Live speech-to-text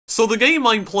So the game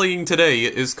I'm playing today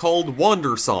is called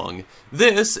Wandersong.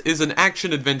 This is an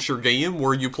action-adventure game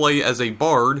where you play as a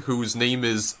bard whose name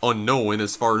is unknown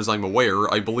as far as I'm aware.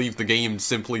 I believe the game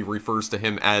simply refers to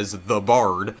him as the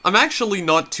Bard. I'm actually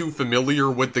not too familiar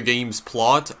with the game's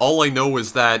plot. All I know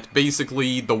is that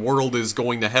basically the world is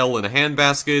going to hell in a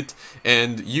handbasket,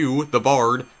 and you, the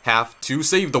Bard, have to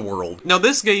save the world. Now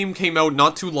this game came out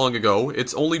not too long ago.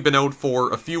 It's only been out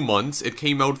for a few months. It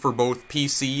came out for both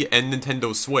PC and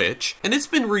Nintendo Switch, and it's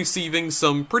been receiving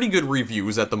some pretty good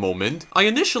reviews at the moment. I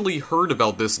initially heard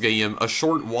about this game a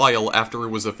short while after it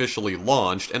was officially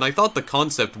launched, and I thought the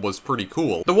concept was pretty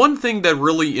cool. The one thing that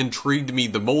really intrigued me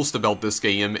the most about this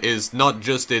game is not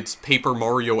just its Paper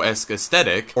Mario-esque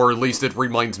aesthetic, or at least it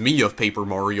reminds me of Paper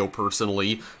Mario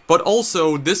personally, but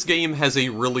also this game has a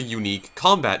really unique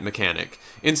combat mechanic.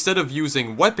 Instead of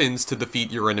using weapons to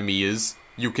defeat your enemies,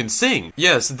 you can sing.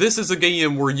 Yes, this is a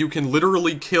game where you can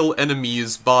literally kill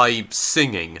enemies by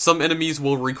singing. Some enemies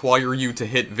will require you to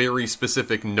hit very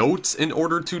specific notes in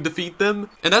order to defeat them,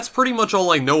 and that's pretty much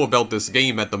all I know about this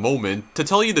game at the moment. To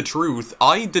tell you the truth,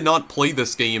 I did not play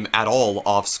this game at all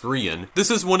off-screen. This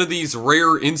is one of these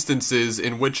rare instances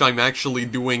in which I'm actually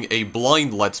doing a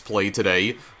blind Let's Play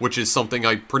today, which is something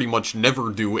I pretty much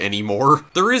never do anymore.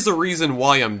 There is a reason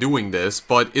why I'm doing this,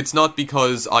 but it's not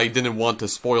because I didn't want to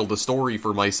spoil the story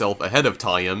for myself ahead of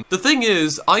time. The thing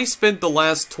is, I spent the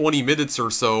last 20 minutes or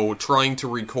so trying to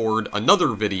record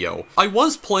another video. I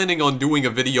was planning on doing a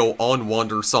video on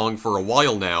Wandersong for a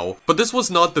while now, but this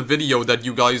was not the video that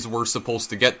you guys were supposed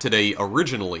to get today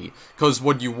originally, cause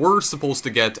what you were supposed to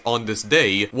get on this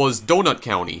day was Donut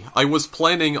County. I was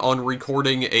planning on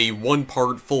recording a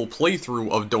one-part full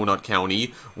playthrough of Donut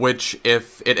County, which,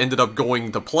 if it ended up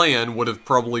going to plan, would have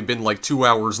probably been like 2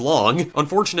 hours long.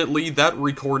 Unfortunately, that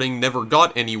recording never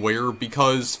got anywhere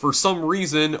because for some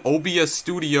reason OBS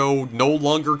Studio no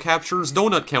longer captures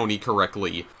Donut County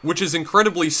correctly, which is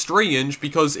incredibly strange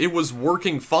because it was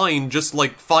working fine just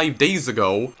like 5 days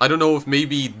ago. I don't know if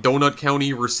maybe Donut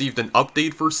County received an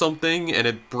update for something and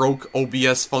it broke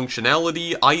OBS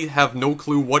functionality. I have no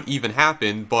clue what even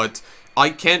happened, but I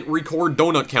can't record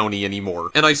Donut County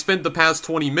anymore. And I spent the past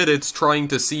 20 minutes trying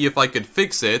to see if I could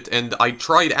fix it, and I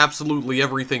tried absolutely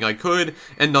everything I could,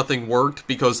 and nothing worked,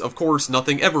 because of course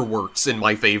nothing ever works in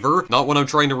my favor. Not when I'm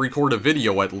trying to record a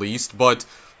video at least, but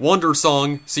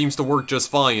Wandersong seems to work just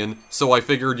fine, so I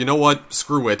figured, you know what,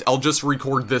 screw it, I'll just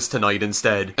record this tonight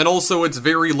instead. And also, it's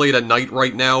very late at night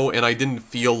right now, and I didn't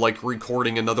feel like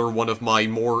recording another one of my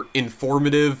more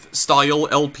informative style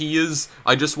LPs.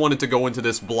 I just wanted to go into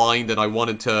this blind, and I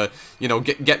wanted to, you know,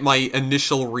 get my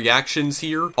initial reactions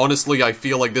here. Honestly, I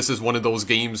feel like this is one of those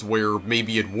games where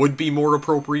maybe it would be more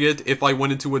appropriate if I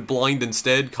went into it blind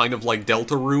instead, kind of like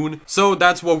Deltarune. So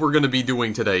that's what we're gonna be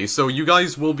doing today. So you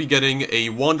guys will be getting a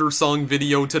Wandersong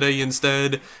video today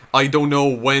instead. I don't know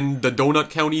when the Donut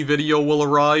County video will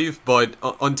arrive, but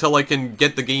until I can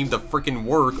get the game to frickin'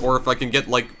 work, or if I can get,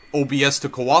 like, OBS to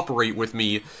cooperate with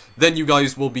me, then you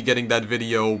guys will be getting that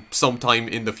video sometime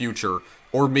in the future.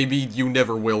 Or maybe you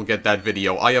never will get that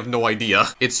video, I have no idea.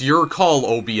 It's your call,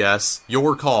 OBS.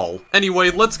 Your call.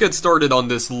 Anyway, let's get started on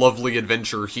this lovely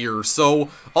adventure here. So,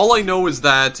 all I know is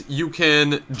that you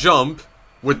can jump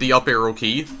with the up arrow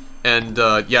key. And,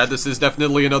 yeah, this is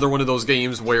definitely another one of those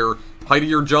games where height of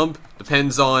your jump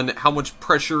depends on how much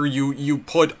pressure you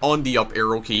put on the up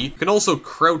arrow key. You can also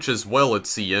crouch as well, it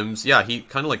seems. Yeah, he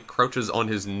kind of, like, crouches on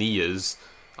his knees.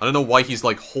 I don't know why he's,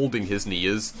 like, holding his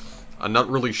knees. I'm not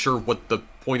really sure what the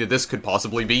point of this could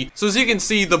possibly be. So as you can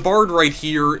see, the Bard right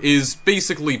here is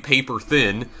basically paper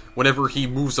thin. Whenever he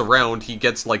moves around, he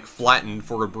gets, like, flattened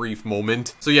for a brief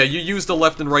moment. So yeah, you use the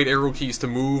left and right arrow keys to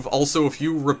move. Also, if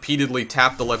you repeatedly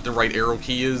tap the left and right arrow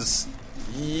keys,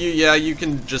 yeah, you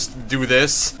can just do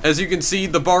this. As you can see,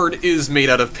 the Bard is made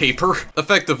out of paper.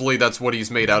 Effectively, that's what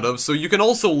he's made out of. So you can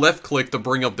also left-click to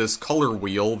bring up this color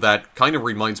wheel that kind of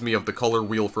reminds me of the color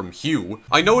wheel from Hue.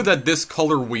 I know that this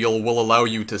color wheel will allow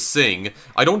you to sing.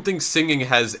 I don't think singing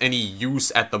has any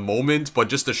use at the moment, but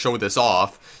just to show this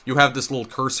off, you have this little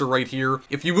cursor right here.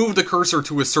 If you move the cursor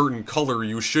to a certain color,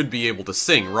 you should be able to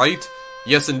sing, right?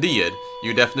 Yes, indeed.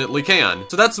 You definitely can.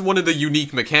 So that's one of the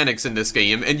unique mechanics in this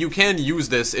game, and you can use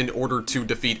this in order to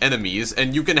defeat enemies,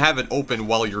 and you can have it open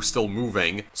while you're still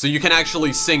moving. So you can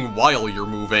actually sing while you're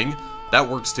moving. That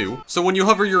works too. So when you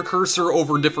hover your cursor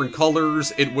over different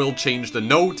colors, it will change the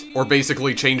note, or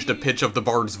basically change the pitch of the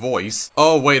bard's voice.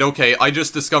 Oh wait, okay, I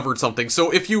just discovered something.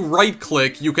 So if you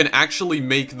right-click, you can actually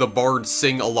make the bard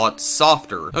sing a lot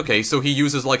softer. Okay, so he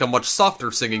uses like a much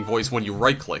softer singing voice when you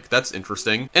right-click. That's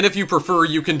interesting. And if you prefer,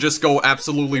 you can just go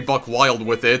absolutely buck wild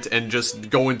with it and just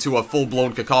go into a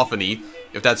full-blown cacophony,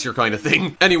 if that's your kind of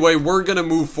thing. Anyway, we're gonna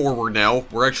move forward now.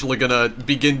 We're actually gonna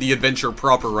begin the adventure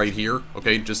proper right here.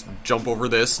 Okay, just jump over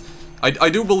this. I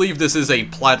do believe this is a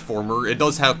platformer. It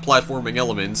does have platforming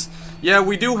elements. Yeah,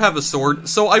 we do have a sword.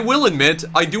 So I will admit,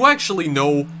 I do actually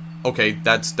know... Okay,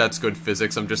 that's good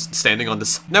physics. I'm just standing on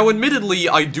this. Now, admittedly,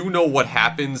 I do know what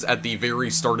happens at the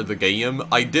very start of the game.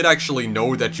 I did actually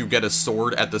know that you get a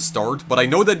sword at the start, but I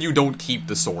know that you don't keep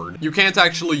the sword. You can't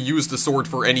actually use the sword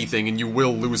for anything, and you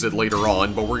will lose it later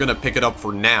on, but we're gonna pick it up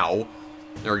for now.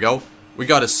 There we go. We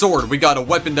got a sword, we got a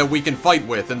weapon that we can fight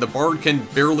with, and the bard can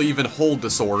barely even hold the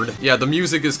sword. Yeah, the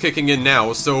music is kicking in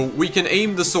now, so we can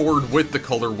aim the sword with the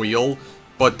color wheel,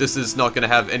 but this is not going to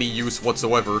have any use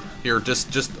whatsoever. Here,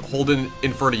 just hold it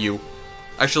in front of you.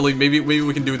 Actually, maybe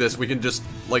we can do this. We can just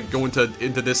like go into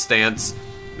this stance.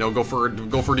 You know, go for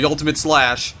the ultimate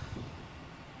slash.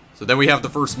 So then we have the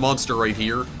first monster right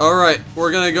here. All right,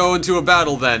 we're gonna go into a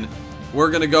battle then. We're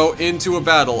gonna go into a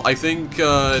battle. I think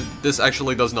this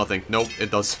actually does nothing. Nope, it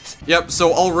does. Yep.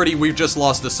 So already we've just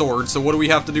lost the sword. So what do we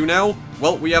have to do now?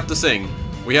 Well, we have to sing.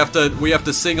 We have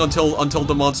to sing until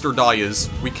the monster dies.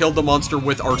 We killed the monster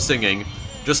with our singing.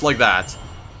 Just like that.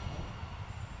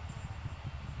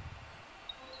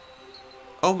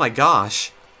 Oh my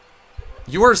gosh.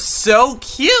 You are so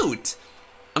cute!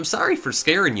 I'm sorry for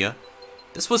scaring you.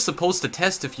 This was supposed to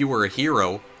test if you were a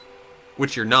hero.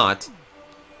 Which you're not.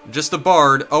 Just a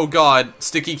bard. Oh god,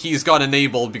 sticky keys got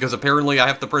enabled because apparently I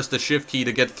have to press the shift key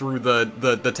to get through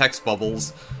the text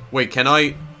bubbles. Wait, can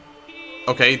I...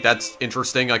 Okay, that's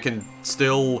interesting. I can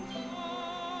still...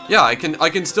 Yeah, I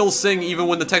can still sing even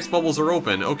when the text bubbles are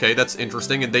open. Okay, that's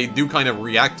interesting, and they do kind of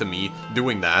react to me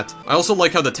doing that. I also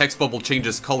like how the text bubble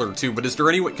changes color too, but is there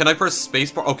any way... Can I press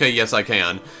spacebar? Okay, yes, I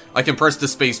can. I can press the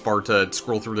spacebar to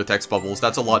scroll through the text bubbles.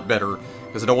 That's a lot better,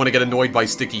 because I don't want to get annoyed by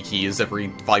sticky keys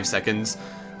every 5 seconds.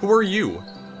 Who are you?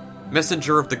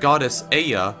 Messenger of the goddess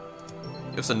Aya.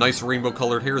 You have some nice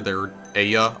rainbow-colored hair there,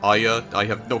 Aya, I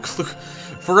have no clue.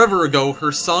 Forever ago,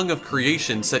 her song of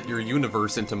creation set your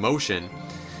universe into motion.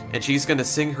 And she's gonna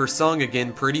sing her song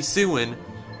again pretty soon.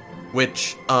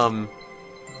 Which,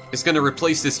 is gonna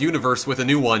replace this universe with a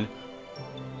new one.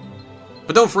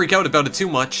 But don't freak out about it too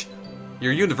much.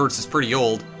 Your universe is pretty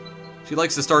old. She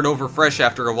likes to start over fresh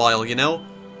after a while, you know?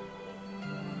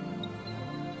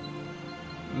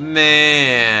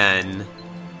 Man.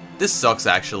 This sucks,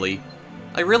 actually.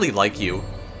 I really like you.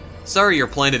 Sorry your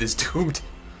planet is doomed.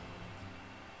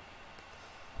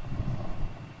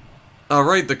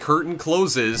 Alright, the curtain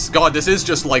closes. God, this is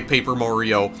just like Paper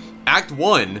Mario. Act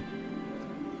 1.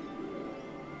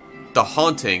 The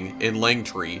Haunting in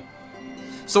Langtree.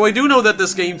 So I do know that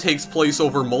this game takes place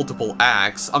over multiple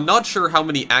acts. I'm not sure how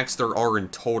many acts there are in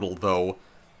total, though.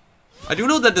 I do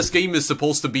know that this game is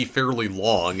supposed to be fairly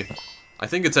long. I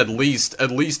think it's at least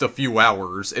a few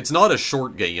hours. It's not a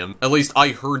short game. At least I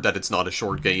heard that it's not a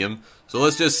short game. So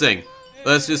let's just sing.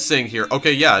 Let's just sing here.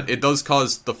 Okay, yeah, it does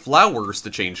cause the flowers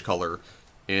to change color.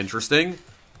 Interesting.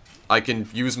 I can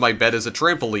use my bed as a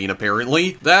trampoline,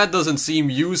 apparently. That doesn't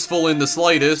seem useful in the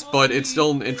slightest, but it's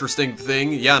still an interesting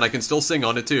thing. Yeah, and I can still sing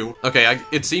on it, too. Okay,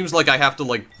 it seems like I have to,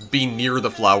 like, be near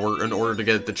the flower in order to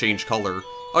get it to change color.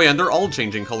 Oh yeah, and they're all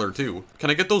changing color too. Can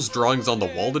I get those drawings on the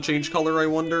wall to change color, I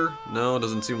wonder? No, it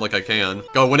doesn't seem like I can.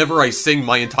 God, whenever I sing,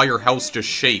 my entire house just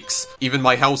shakes. Even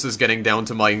my house is getting down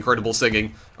to my incredible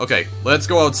singing. Okay, let's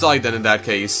go outside then in that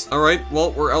case. Alright,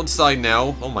 well, we're outside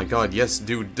now. Oh my god, yes,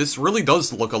 dude, this really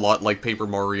does look a lot like Paper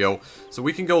Mario. So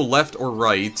we can go left or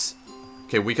right.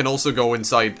 Okay, we can also go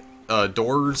inside,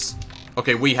 doors.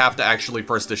 Okay, we have to actually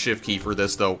press the shift key for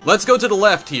this, though. Let's go to the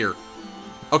left here.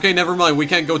 Okay, never mind, we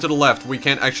can't go to the left. We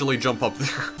can't actually jump up there.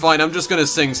 Fine, I'm just gonna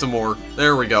sing some more.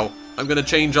 There we go. I'm gonna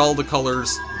change all the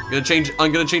colors. I'm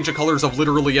gonna change the colors of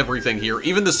literally everything here.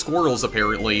 Even the squirrels,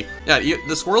 apparently. Yeah,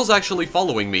 the squirrel's actually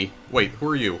following me. Wait, who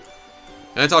are you?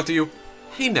 Can I talk to you?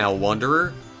 Hey now,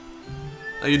 Wanderer.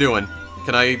 How you doing?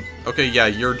 Can I... Okay, yeah,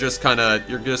 you're just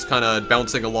kinda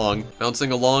bouncing along.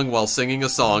 Bouncing along while singing a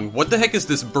song. What the heck is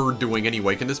this bird doing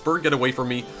anyway? Can this bird get away from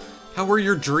me? How were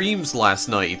your dreams last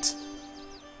night?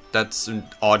 That's an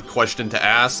odd question to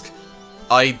ask.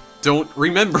 I don't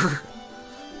remember.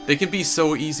 They can be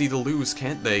so easy to lose,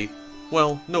 can't they?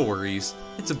 Well, no worries.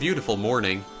 It's a beautiful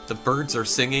morning. The birds are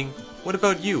singing. What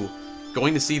about you?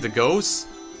 Going to see the ghosts?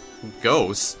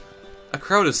 Ghosts? A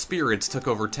crowd of spirits took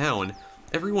over town.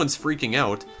 Everyone's freaking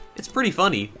out. It's pretty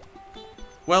funny.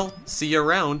 Well, see you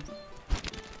around.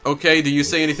 Okay, do you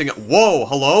say anything? Whoa,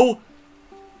 hello?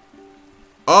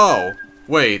 Oh,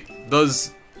 wait,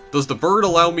 does the bird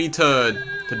allow me to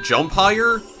jump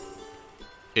higher?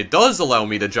 It does allow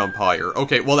me to jump higher.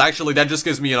 Okay, well actually that just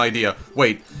gives me an idea.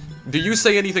 Wait, do you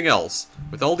say anything else?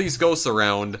 With all these ghosts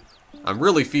around, I'm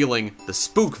really feeling the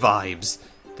spook vibes.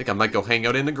 Think I might go hang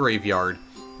out in the graveyard.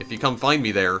 If you come find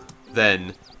me there,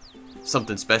 then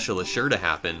something special is sure to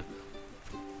happen.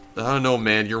 I don't know,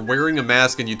 man. You're wearing a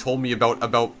mask and you told me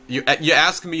about you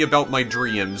asked me about my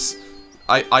dreams.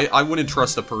 I wouldn't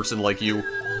trust a person like you.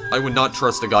 I would not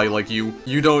trust a guy like you.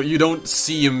 You don't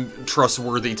seem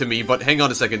trustworthy to me, but hang on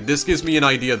a second. This gives me an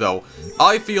idea though.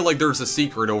 I feel like there's a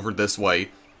secret over this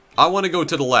way. I want to go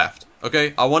to the left,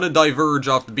 okay? I want to diverge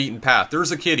off the beaten path.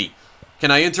 There's a kitty.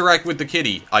 Can I interact with the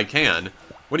kitty? I can.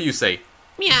 What do you say?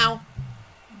 Meow.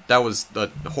 That was a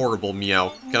horrible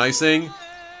meow. Can I sing?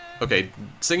 Okay,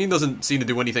 singing doesn't seem to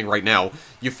do anything right now.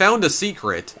 You found a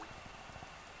secret,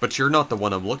 but you're not the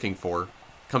one I'm looking for.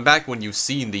 Come back when you've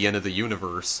seen the end of the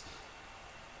universe.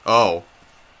 Oh.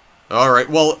 Alright,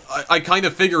 well, I kind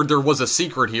of figured there was a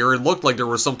secret here. It looked like there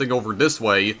was something over this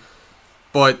way.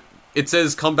 But it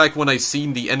says come back when I've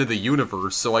seen the end of the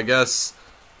universe, so I guess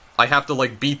I have to,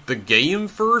 like, beat the game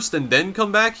first and then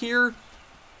come back here?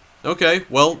 Okay,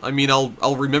 well, I mean,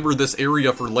 I'll remember this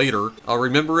area for later. I'll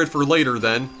remember it for later,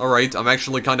 then. Alright, I'm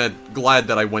actually kind of glad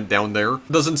that I went down there.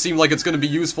 Doesn't seem like it's going to be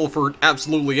useful for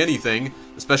absolutely anything,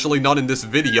 especially not in this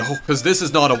video, because this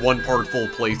is not a one-part full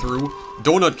playthrough.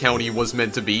 Donut County was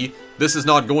meant to be. This is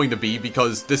not going to be,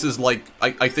 because this is like,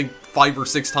 I think, 5 or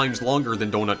 6 times longer than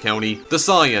Donut County. The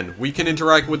sign. We can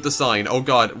interact with the sign. Oh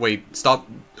god, wait, stop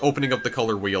opening up the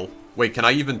color wheel. Wait, can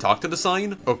I even talk to the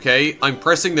sign? Okay, I'm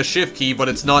pressing the shift key, but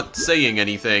it's not saying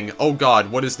anything. Oh god,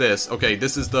 what is this? Okay,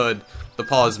 this is the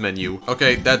pause menu.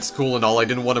 Okay, that's cool and all, I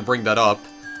didn't want to bring that up.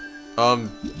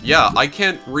 Yeah, I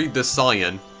can't read this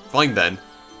sign. Fine then.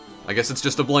 I guess it's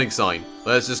just a blank sign.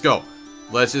 Let's just go.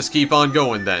 Let's just keep on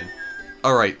going then.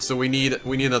 Alright, so we need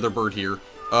another bird here.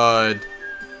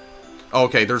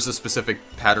 Okay, there's a specific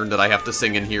pattern that I have to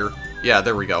sing in here. Yeah,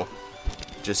 there we go.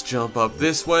 Just jump up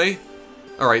this way.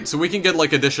 Alright, so we can get,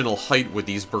 like, additional height with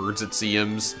these birds, it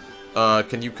seems.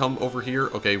 Can you come over here?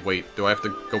 Okay, wait, do I have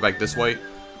to go back this way?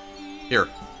 Here.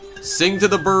 Sing to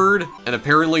the bird, and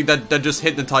apparently that just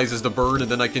hypnotizes the bird,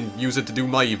 and then I can use it to do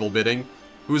my evil bidding.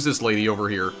 Who's this lady over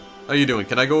here? How you doing?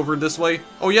 Can I go over this way?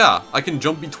 Oh yeah, I can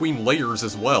jump between layers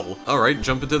as well. Alright,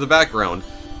 jump into the background.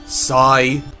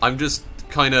 Sigh. I'm just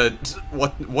kinda...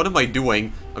 What am I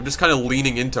doing? I'm just kinda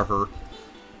leaning into her.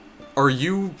 Are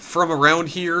you from around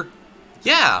here?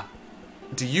 Yeah!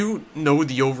 Do you know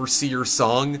the Overseer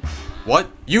song? What?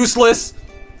 Useless!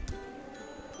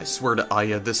 I swear to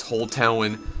Aya, this whole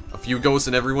town, a few ghosts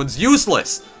and everyone's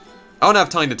useless! I don't have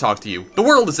time to talk to you. The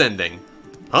world is ending!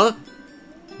 Huh?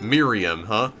 Miriam,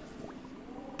 huh?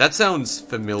 That sounds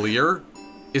familiar.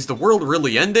 Is the world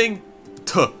really ending?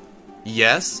 Tuh.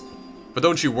 Yes. But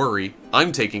don't you worry,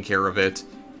 I'm taking care of it.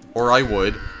 Or I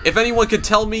would. If anyone could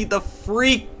tell me the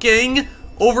freaking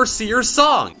Overseer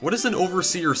song! What is an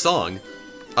Overseer song?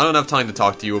 I don't have time to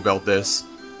talk to you about this.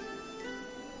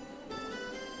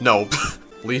 No.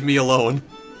 Leave me alone.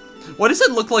 Why does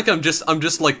it look like I'm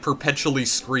just like perpetually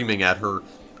screaming at her?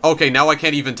 Okay, now I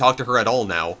can't even talk to her at all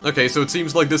now. Okay, so it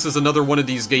seems like this is another one of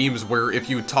these games where if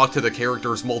you talk to the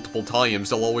characters multiple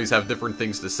times, they'll always have different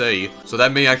things to say. So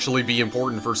that may actually be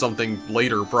important for something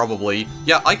later, probably.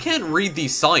 Yeah, I can't read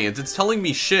these signs. It's telling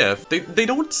me shift. They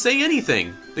don't say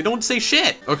anything. They don't say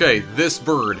shit. Okay, this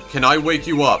bird. Can I wake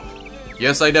you up?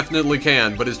 Yes, I definitely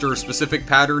can, but is there a specific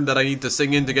pattern that I need to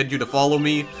sing in to get you to follow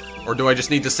me? Or do I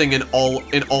just need to sing in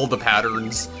all the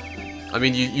patterns? I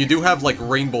mean, you do have, like,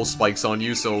 rainbow spikes on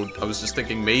you, so I was just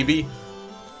thinking maybe?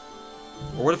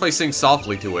 Or what if I sing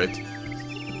softly to it?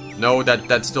 No,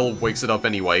 that still wakes it up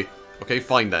anyway. Okay,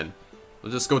 fine then.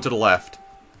 Let's just go to the left.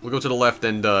 We'll go to the left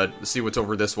and, see what's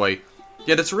over this way.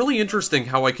 Yeah, it's really interesting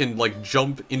how I can, like,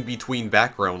 jump in between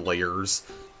background layers.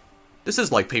 This is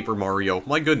like Paper Mario,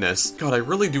 my goodness. God, I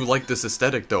really do like this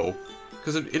aesthetic, though.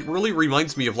 Because it really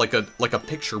reminds me of like a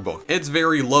picture book. It's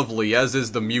very lovely, as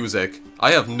is the music.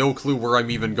 I have no clue where I'm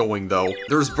even going, though.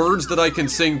 There's birds that I can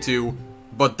sing to,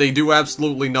 but they do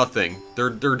absolutely nothing.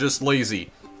 They're just lazy.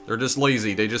 They're just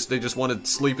lazy. They just want to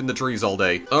sleep in the trees all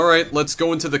day. Alright, let's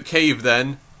go into the cave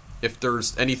then. If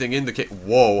there's anything in the cave.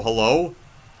 Whoa, hello?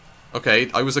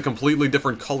 Okay, I was a completely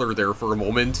different color there for a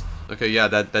moment. Okay, yeah,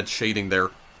 that shading there.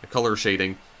 The color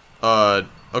shading.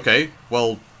 Okay,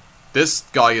 well... This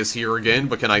guy is here again,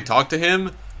 but can I talk to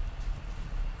him?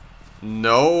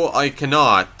 No, I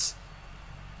cannot.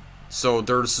 So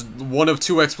there's one of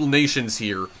two explanations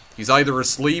here. He's either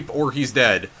asleep or he's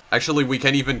dead. Actually, we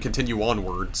can't even continue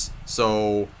onwards.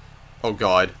 So... oh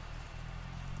god.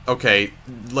 Okay,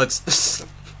 let's...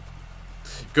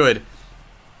 Good.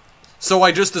 So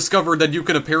I just discovered that you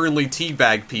can apparently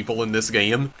teabag people in this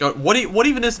game. God, what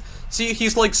even is... See,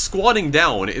 he's like squatting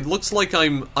down. It looks like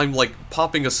I'm like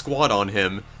popping a squat on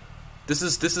him. This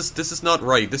is not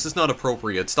right. This is not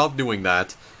appropriate. Stop doing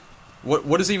that.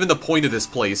 What is even the point of this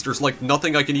place? There's like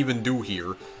nothing I can even do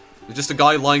here. It's just a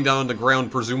guy lying down on the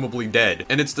ground, presumably dead.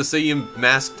 And it's the same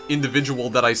masked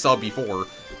individual that I saw before.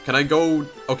 Can I go...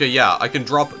 okay, yeah, I can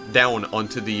drop down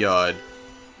onto the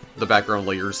background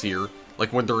layers here.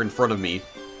 Like when they're in front of me.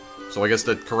 So I guess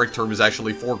the correct term is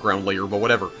actually foreground layer, but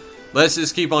whatever. Let's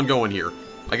just keep on going here.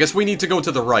 I guess we need to go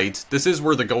to the right. This is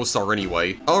where the ghosts are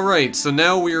anyway. Alright, so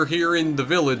now we are here in the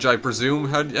village, I presume.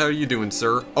 How are you doing,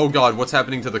 sir? Oh god, what's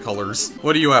happening to the colors?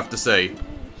 What do you have to say?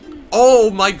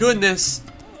 Oh my goodness!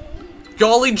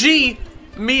 Golly gee!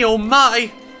 Me oh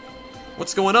my!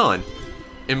 What's going on?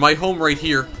 In my home right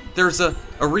here, there's a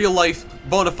real-life,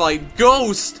 bona fide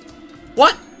ghost!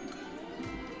 What?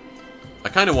 I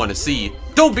kinda wanna see.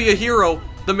 Don't be a hero!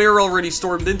 The mayor already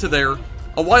stormed into there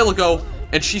a while ago,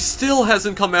 and she still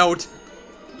hasn't come out.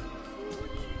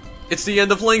 It's the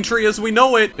end of Langtree as we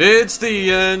know it. It's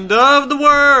the end of the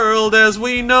world as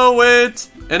we know it.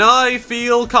 And I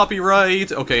feel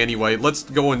copyright. Okay, anyway, let's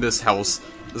go in this house.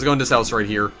 Let's go in this house right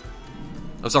here.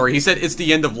 I'm sorry, he said it's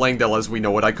the end of Langdale as we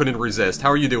know it. I couldn't resist. How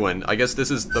are you doing? I guess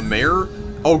this is the mayor?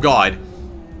 Oh god.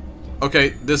 Okay,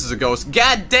 this is a ghost.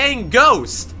 God dang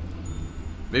ghost!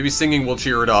 Maybe singing will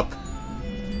cheer it up.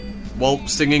 Well,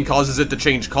 singing causes it to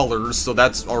change colors, so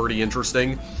that's already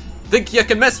interesting. Think you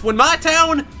can mess with my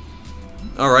town?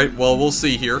 Alright, well, we'll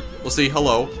see here. We'll see.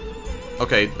 Hello.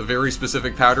 Okay, a very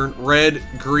specific pattern. Red,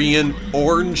 green,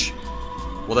 orange.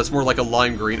 Well, that's more like a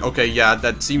lime green. Okay, yeah,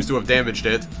 that seems to have damaged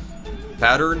it.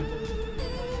 Pattern.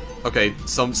 Okay,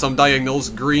 some diagonals.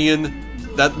 Green.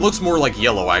 That looks more like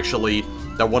yellow, actually.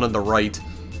 That one on the right.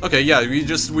 Okay, yeah, we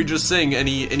just sing and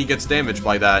he gets damaged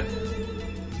by that.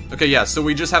 Okay, yeah, so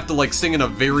we just have to, like, sing in a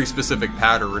very specific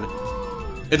pattern.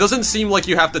 It doesn't seem like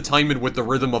you have to time it with the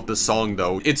rhythm of the song,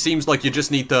 though. It seems like you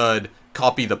just need to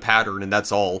copy the pattern, and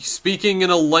that's all. Speaking in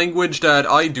a language that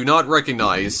I do not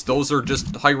recognize. Those are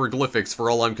just hieroglyphics, for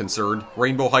all I'm concerned.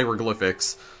 Rainbow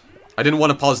hieroglyphics. I didn't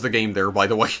want to pause the game there, by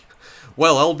the way.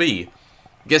 Well, LB.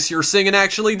 Guess your singing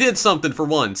actually did something for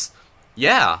once.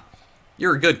 Yeah.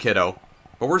 You're a good kiddo.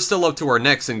 But we're still up to our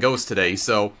necks in Ghost today,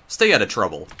 so stay out of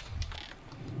trouble.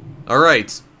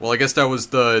 Alright, well I guess that was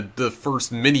the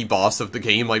first mini-boss of the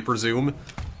game, I presume.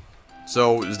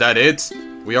 So, is that it?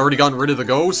 We already gotten rid of the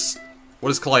ghosts? What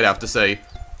does Clyde have to say?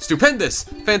 Stupendous!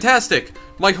 Fantastic!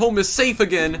 My home is safe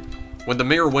again! When the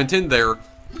mayor went in there,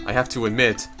 I have to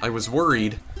admit, I was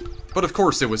worried. But of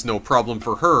course it was no problem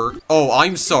for her. Oh,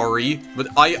 I'm sorry, but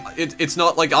it's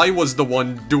not like I was the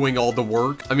one doing all the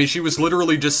work. I mean, she was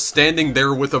literally just standing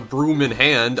there with a broom in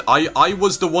hand. I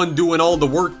was the one doing all the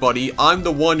work, buddy. I'm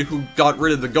the one who got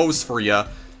rid of the ghosts for ya.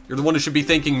 You're the one who should be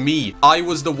thanking me. I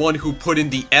was the one who put in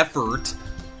the effort.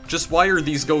 Just why are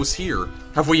these ghosts here?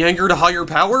 Have we angered a higher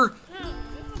power?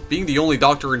 Being the only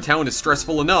doctor in town is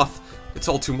stressful enough. It's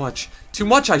all too much. Too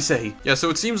much, I say! Yeah, so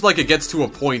it seems like it gets to a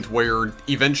point where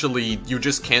eventually you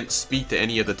just can't speak to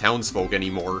any of the townsfolk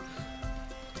anymore.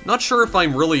 Not sure if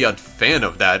I'm really a fan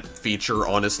of that feature,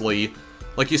 honestly.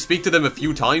 Like, you speak to them a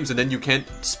few times and then you can't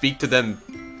speak to them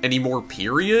anymore,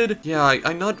 period? Yeah,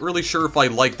 I'm not really sure if I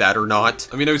like that or not.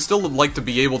 I mean, I would still like to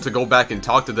be able to go back and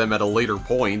talk to them at a later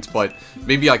point, but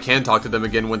maybe I can talk to them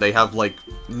again when they have, like,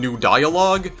 new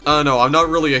dialogue? No, I'm not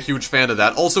really a huge fan of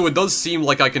that. Also, it does seem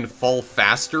like I can fall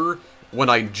faster when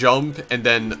I jump and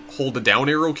then hold the down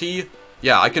arrow key.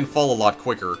 Yeah, I can fall a lot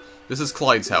quicker. This is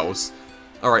Clyde's house.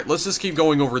 Alright, let's just keep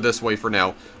going over this way for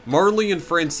now. Marley and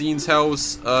Francine's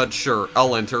house, sure,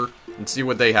 I'll enter and see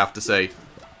what they have to say.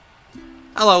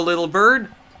 Hello, little bird.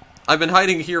 I've been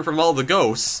hiding here from all the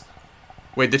ghosts.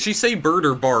 Wait, did she say bird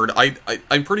or bard?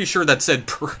 I'm pretty sure that said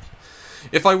bird.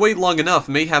 If I wait long enough,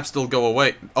 mayhaps they'll go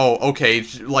away. Oh, okay,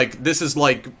 like, this is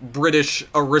like British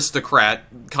aristocrat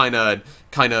kinda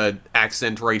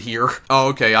accent right here. Oh,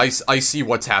 okay, I see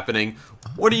what's happening.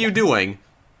 What are you doing?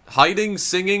 Hiding,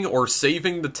 singing, or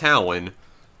saving the town?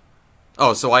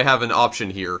 Oh, so I have an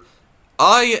option here.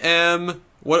 I am...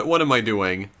 What am I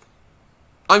doing?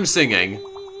 I'm singing.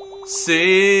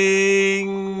 Sing...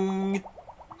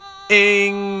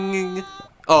 Ing...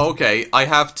 Oh, okay. I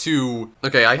have to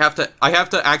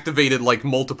activate it like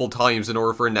multiple times in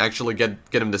order for him to actually get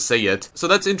him to say it. So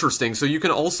that's interesting. So you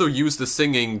can also use the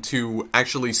singing to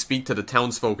actually speak to the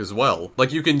townsfolk as well.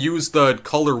 Like you can use the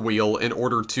color wheel in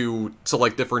order to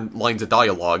select different lines of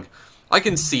dialogue. I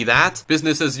can see that.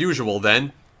 Business as usual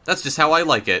then. That's just how I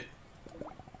like it.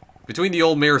 Between the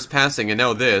old mayor's passing and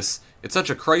now this, it's such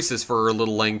a crisis for our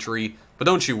little Langtree, but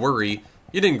don't you worry.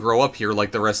 You didn't grow up here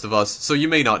like the rest of us, so you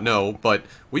may not know, but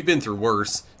we've been through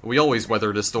worse. We always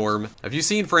weathered a storm. Have you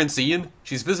seen Francine?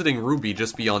 She's visiting Ruby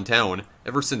just beyond town,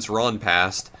 ever since Ron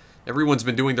passed. Everyone's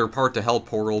been doing their part to help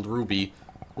poor old Ruby.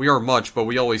 We are much, but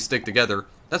we always stick together.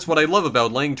 That's what I love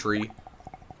about Langtree.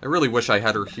 I really wish I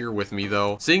had her here with me,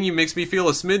 though. Seeing you makes me feel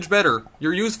a smidge better.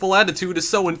 Your youthful attitude is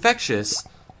so infectious.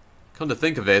 Come to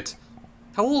think of it,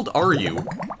 how old are you?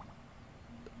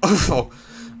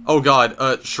 Oh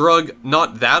god, shrug,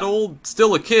 not that old?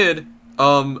 Still a kid?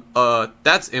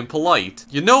 That's impolite.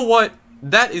 You know what?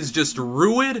 That is just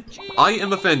rude. I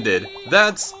am offended.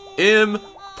 That's impolite.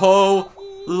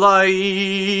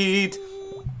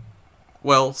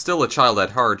 Well, still a child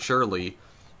at heart, surely.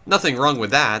 Nothing wrong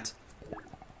with that.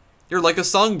 You're like a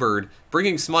songbird,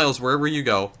 bringing smiles wherever you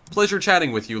go. Pleasure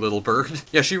chatting with you, little bird.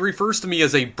 Yeah, she refers to me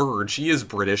as a bird. She is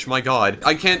British, my god.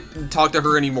 I can't talk to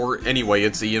her anymore anyway,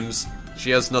 it seems. She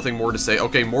has nothing more to say.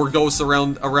 Okay, more ghosts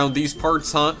around these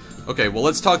parts, huh? Okay, well,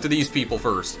 let's talk to these people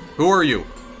first. Who are you?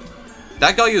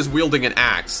 That guy is wielding an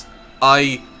axe.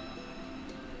 I'm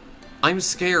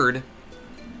scared.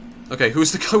 Okay,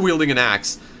 who's the guy wielding an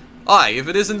axe? Aye, if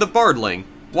it isn't the Bardling.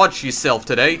 Watch yourself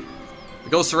today. The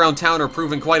ghosts around town are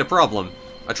proving quite a problem.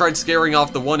 I tried scaring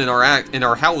off the one in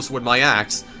our house with my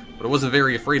axe, but I wasn't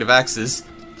very afraid of axes.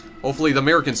 Hopefully the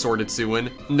mayor can sort it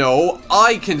soon. No,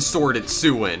 I can sort it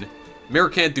soon. Mayor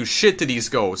can't do shit to these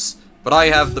ghosts, but I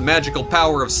have the magical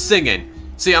power of singing.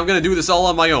 See, I'm gonna do this all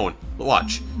on my own.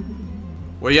 Watch.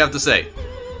 What do you have to say?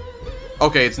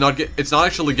 Okay, it's not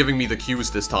actually giving me the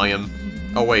cues this time.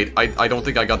 Oh wait, I don't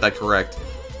think I got that correct.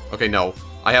 Okay, no.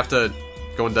 I have to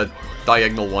go in the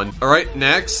diagonal one. Alright,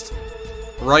 next.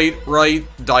 Right,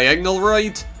 diagonal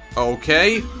right.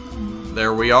 Okay.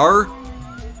 There we are.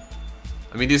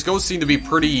 I mean, these ghosts seem to be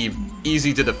pretty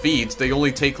easy to defeat. They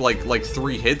only take like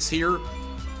 3 hits here.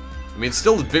 I mean, it's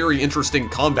still a very interesting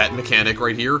combat mechanic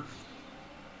right here.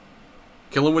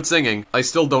 Kill him with singing. I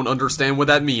still don't understand what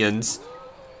that means.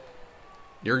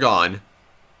 You're gone.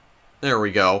 There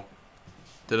we go.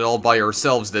 Did it all by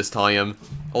ourselves this time.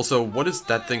 Also, what is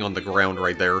that thing on the ground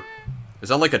right there? Is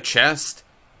that like a chest?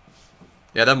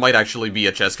 Yeah, that might actually be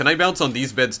a chest. Can I bounce on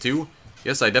these beds too?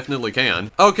 Yes, I definitely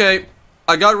can. Okay.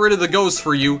 I got rid of the ghosts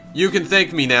for you. You can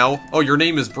thank me now. Oh, your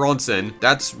name is Bronson.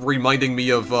 That's reminding me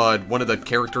of, one of the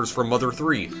characters from Mother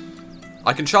 3.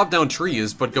 I can chop down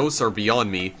trees, but ghosts are beyond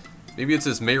me. Maybe it's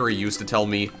as Mary used to tell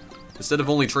me. Instead of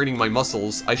only training my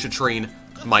muscles, I should train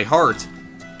my heart.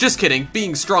 Just kidding.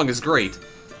 Being strong is great.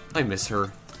 I miss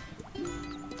her.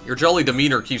 Your jolly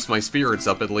demeanor keeps my spirits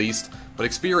up, at least, but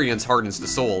experience hardens the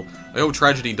soul. I hope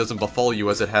tragedy doesn't befall you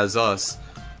as it has us.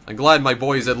 I'm glad my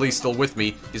boy is at least still with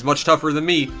me. He's much tougher than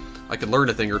me. I could learn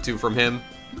a thing or two from him.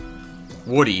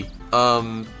 Woody.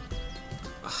 Hi.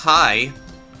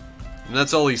 And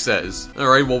that's all he says.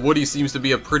 Alright, well, Woody seems to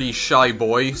be a pretty shy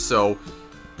boy, so...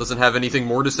 Doesn't have anything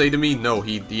more to say to me? No,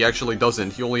 he actually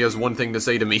doesn't. He only has one thing to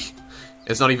say to me.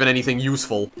 It's not even anything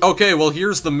useful. Okay, well,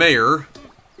 here's the mayor.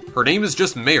 Her name is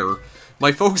just Mayor.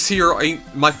 My folks here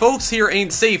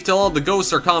ain't safe till all the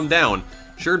ghosts are calmed down.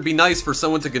 Sure, it'd be nice for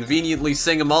someone to conveniently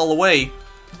sing them all away.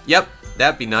 Yep,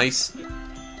 that'd be nice.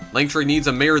 Langtree needs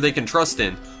a mayor they can trust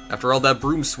in. After all that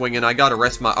broom swinging, I gotta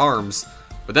rest my arms.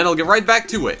 But then I'll get right back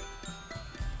to it.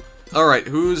 Alright,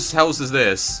 whose house is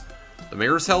this? The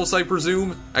mayor's house, I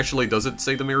presume? Actually, does it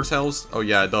say the mayor's house? Oh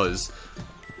yeah, it does.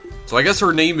 So I guess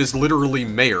her name is literally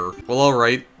Mayor. Well,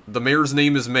 alright. The mayor's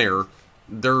name is Mayor.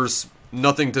 There's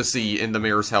nothing to see in the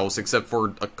mayor's house except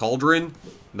for a cauldron,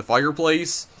 the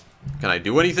fireplace. Can I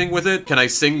do anything with it? Can I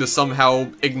sing to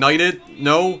somehow ignite it?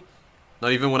 No?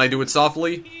 Not even when I do it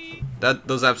softly? That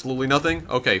does absolutely nothing?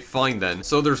 Okay, fine then.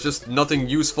 So there's just nothing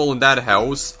useful in that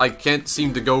house. I can't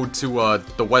seem to go to,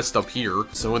 the west up here.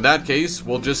 So in that case,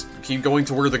 we'll just keep going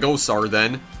to where the ghosts are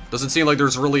then. Doesn't seem like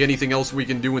there's really anything else we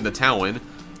can do in the town.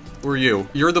 Who are you?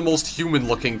 You're the most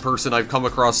human-looking person I've come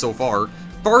across so far.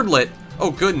 Bartlett! Oh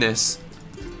goodness.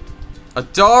 A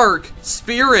dark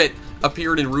spirit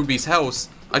appeared in Ruby's house.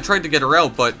 I tried to get her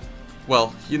out, but,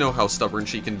 well, you know how stubborn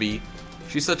she can be.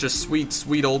 She's such a sweet,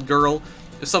 sweet old girl.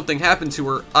 If something happened to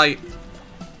her,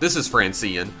 This is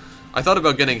Francine. I thought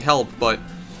about getting help, but...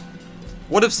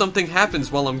 What if something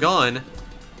happens while I'm gone?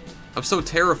 I'm so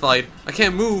terrified. I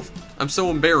can't move. I'm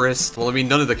so embarrassed. Well, I mean,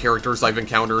 none of the characters I've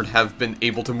encountered have been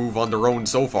able to move on their own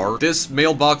so far. This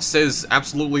mailbox says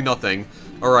absolutely nothing.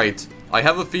 Alright, I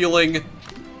have a feeling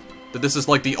that this is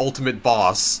like the ultimate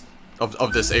boss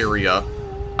of this area.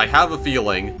 I have a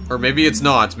feeling. Or maybe it's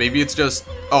not. Maybe it's just...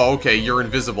 Oh, okay, you're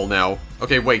invisible now.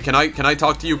 Okay, wait, can I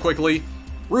talk to you quickly?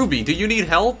 Ruby, do you need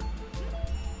help?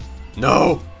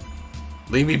 No!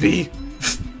 Leave me be.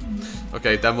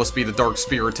 Okay, that must be the dark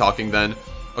spirit talking then.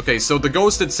 Okay, so the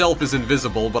ghost itself is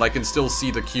invisible, but I can still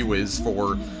see the cue is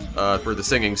for the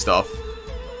singing stuff.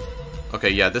 Okay,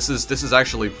 yeah, this is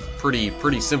actually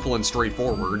pretty simple and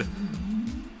straightforward.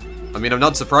 I mean, I'm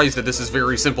not surprised that this is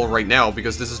very simple right now,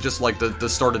 because this is just like the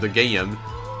start of the game.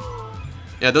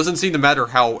 Yeah, it doesn't seem to matter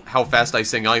how fast I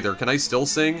sing either. Can I still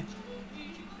sing?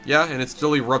 Yeah, and it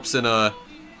still erupts in a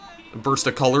burst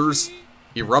of colors.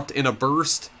 Erupt in a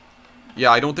burst? Yeah,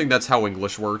 I don't think that's how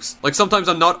English works. Like, sometimes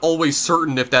I'm not always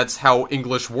certain if that's how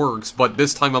English works, but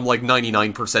this time I'm like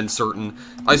 99% certain.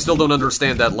 I still don't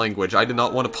understand that language. I did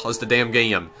not want to pause the damn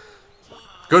game.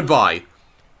 Goodbye.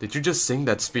 Did you just sing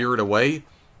that spirit away?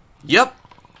 Yep.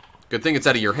 Good thing it's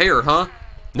out of your hair, huh?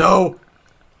 No!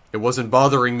 It wasn't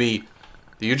bothering me.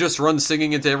 Do you just run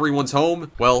singing into everyone's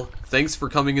home? Well, thanks for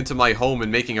coming into my home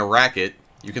and making a racket.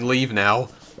 You can leave now.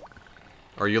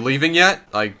 Are you leaving yet?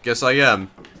 I guess I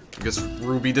am. I guess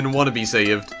Ruby didn't want to be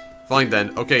saved. Fine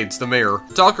then. Okay, it's the mayor.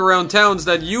 Talk around towns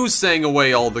that you sang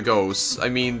away all the ghosts. I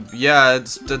mean, yeah,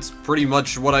 that's pretty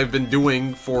much what I've been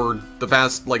doing for the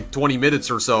past, like, 20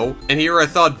 minutes or so. And here I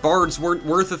thought bards weren't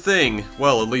worth a thing.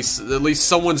 Well, at least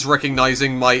someone's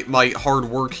recognizing my hard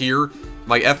work here.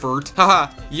 My effort.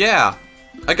 Haha, yeah.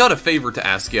 I got a favor to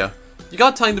ask ya. You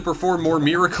got time to perform more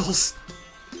miracles?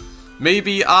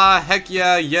 Maybe, heck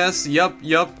yeah, yes, yup.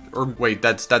 Or wait,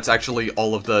 that's actually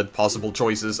all of the possible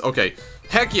choices. Okay,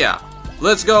 heck yeah,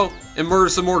 let's go and murder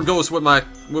some more ghosts with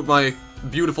my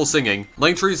beautiful singing.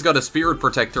 Langtree's got a spirit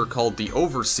protector called the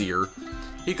Overseer.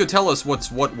 He could tell us what's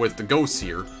what with the ghosts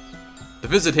here. To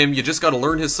visit him, you just gotta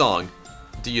learn his song.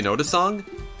 Do you know the song?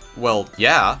 Well,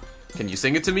 yeah. Can you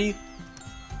sing it to me?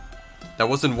 That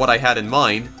wasn't what I had in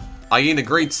mind. I ain't a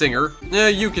great singer.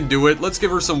 You can do it. Let's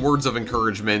give her some words of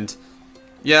encouragement.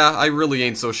 Yeah, I really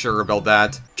ain't so sure about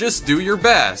that. Just do your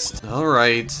best.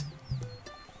 Alright.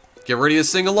 Get ready to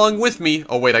sing along with me.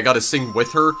 Oh wait, I gotta sing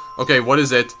with her? Okay, what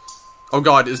is it? Oh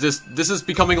god, this is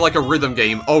becoming like a rhythm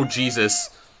game. Oh Jesus.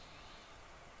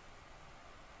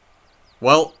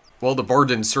 Well, the bard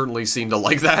didn't certainly seem to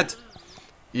like that.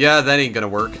 Yeah, that ain't gonna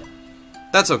work.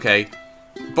 That's okay.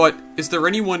 But, is there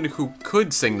anyone who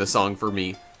could sing the song for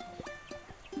me?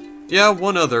 Yeah,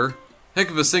 one other.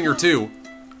 Heck of a singer too.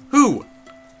 Who?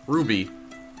 Ruby.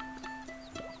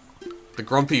 The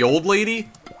grumpy old lady?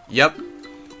 Yep.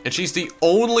 And she's the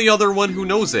only other one who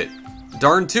knows it.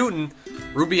 Darn tootin'.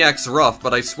 Ruby acts rough,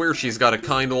 but I swear she's got a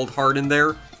kind old heart in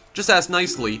there. Just ask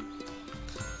nicely.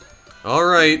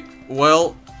 Alright,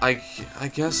 well, I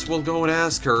guess we'll go and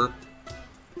ask her.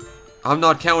 I'm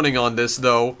not counting on this,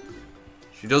 though.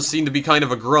 She does seem to be kind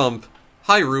of a grump.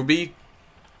 Hi, Ruby.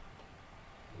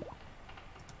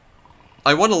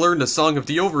 I want to learn the Song of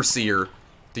the Overseer.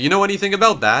 Do you know anything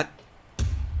about that?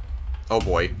 Oh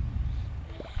boy.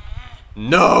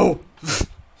 No!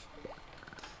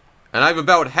 And I've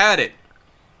about had it.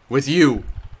 With you.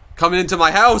 Coming into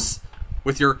my house.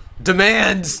 With your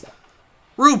demands.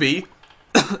 Ruby.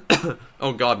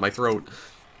 Oh god, my throat.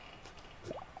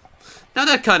 Now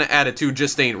that kind of attitude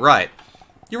just ain't right.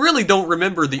 You really don't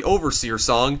remember the Overseer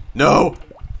song? No.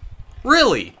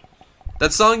 Really?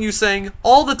 That song you sang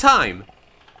all the time.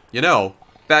 You know,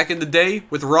 back in the day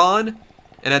with Ron,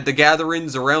 and at the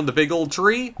gatherings around the big old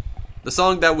tree, the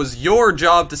song that was your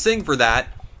job to sing for that,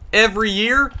 every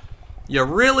year, you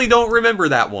really don't remember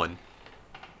that one.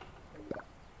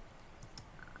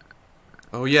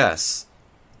 Oh yes,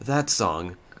 that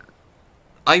song.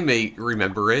 I may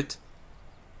remember it.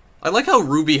 I like how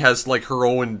Ruby has, like, her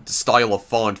own style of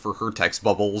font for her text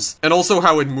bubbles, and also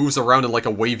how it moves around in, like,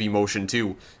 a wavy motion,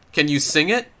 too. Can you sing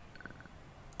it?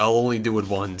 I'll only do it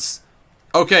once.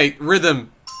 Okay,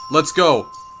 rhythm. Let's go.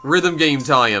 Rhythm game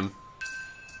time.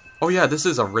 Oh yeah, this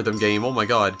is a rhythm game. Oh my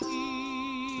god.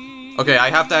 Okay, I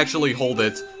have to actually hold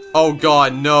it. Oh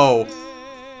god, no.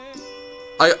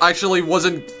 I actually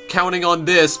wasn't counting on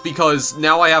this because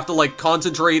now I have to, like,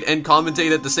 concentrate and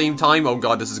commentate at the same time. Oh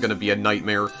god, this is gonna be a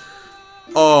nightmare.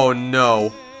 Oh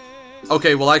no.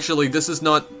 Okay, well actually, this is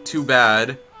not too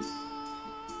bad.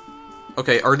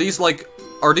 Okay, are these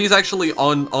actually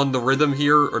on the rhythm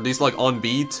here? Are these, like, on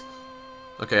beat?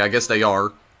 Okay, I guess they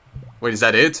are. Wait, is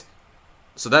that it?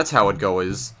 So that's how it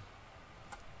goes.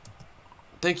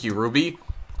 Thank you, Ruby.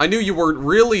 I knew you weren't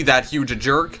really that huge a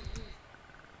jerk.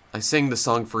 I sang the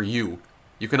song for you.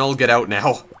 You can all get out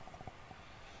now.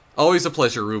 Always a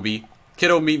pleasure, Ruby.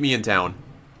 Kiddo, meet me in town.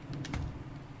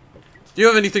 Do you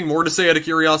have anything more to say out of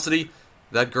curiosity?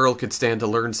 That girl could stand to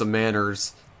learn some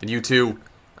manners. And you too.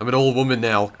 I'm an old woman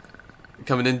now.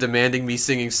 Coming in demanding me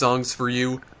singing songs for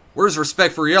you. Where's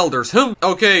respect for your elders,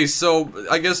 Okay, so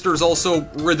I guess there's also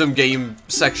rhythm game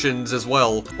sections as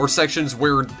well. Or sections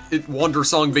where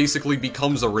Wandersong basically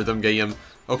becomes a rhythm game.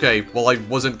 Okay, well I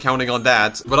wasn't counting on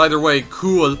that. But either way,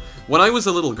 cool. When I was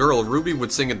a little girl, Ruby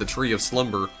would sing at the Tree of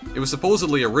Slumber. It was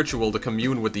supposedly a ritual to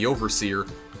commune with the Overseer.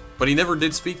 But he never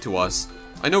did speak to us.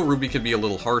 I know Ruby can be a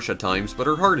little harsh at times, but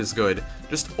her heart is good.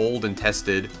 Just old and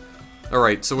tested.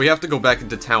 Alright, so we have to go back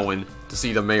into town to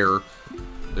see the mayor.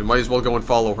 We might as well go and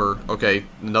follow her. Okay,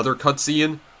 another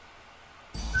cutscene?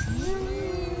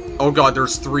 Oh god,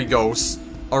 there's 3 ghosts.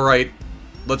 Alright,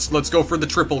 let's go for the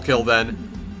triple kill then.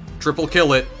 Triple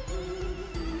kill it.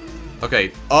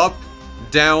 Okay, up,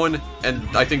 down, and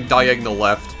I think diagonal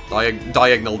left.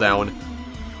 Diagonal down.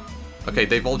 Okay,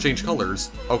 they've all changed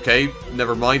colors. Okay,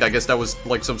 never mind, I guess that was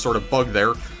like some sort of bug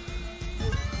there.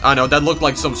 I know, that looked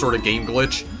like some sort of game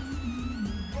glitch.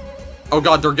 Oh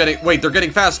god, they're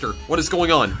getting faster. What is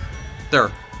going on?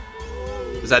 There.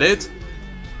 Is that it?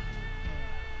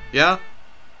 Yeah?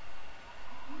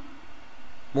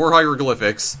 More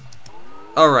hieroglyphics.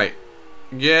 Alright.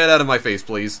 Get out of my face,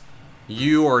 please.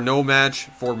 You are no match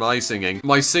for my singing.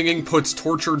 My singing puts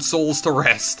tortured souls to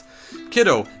rest.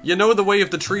 Kiddo, you know the way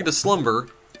of the tree to slumber.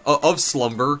 Of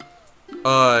slumber.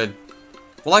 Well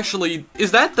actually,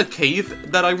 is that the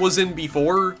cave that I was in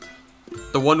before?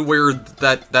 The one where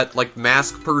that like,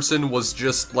 mask person was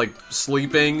just, like,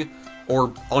 sleeping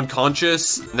or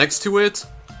unconscious next to it?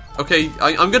 Okay,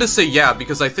 I'm gonna say yeah,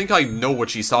 because I think I know what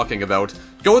she's talking about.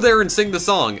 Go there and sing the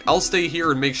song. I'll stay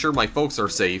here and make sure my folks are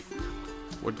safe.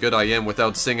 What good I am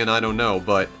without singing, I don't know,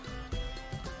 but...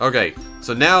 Okay,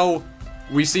 so now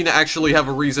we seem to actually have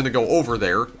a reason to go over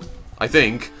there, I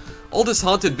think. All this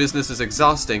haunted business is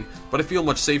exhausting, but I feel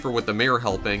much safer with the mayor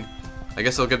helping. I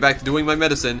guess I'll get back to doing my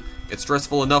medicine. It's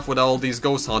stressful enough with all these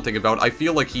ghosts haunting about. I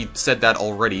feel like he said that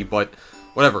already, but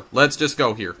whatever. Let's just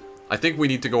go here. I think we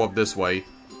need to go up this way.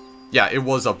 Yeah, it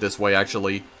was up this way,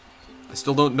 actually. I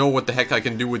still don't know what the heck I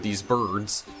can do with these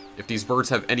birds. If these birds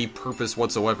have any purpose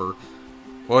whatsoever.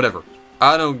 Whatever.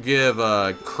 I don't give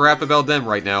a crap about them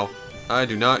right now. I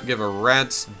do not give a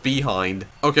rat's behind.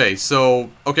 Okay, so...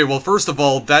 Okay, well, first of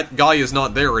all, that guy is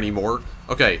not there anymore.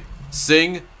 Okay,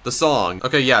 sing the song.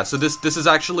 Okay, yeah, so this is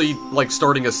actually, like,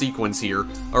 starting a sequence here.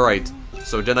 Alright,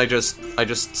 so then I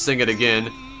just sing it again.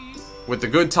 With the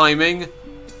good timing.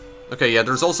 Okay, yeah,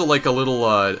 there's also, like, a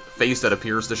little, face that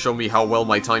appears to show me how well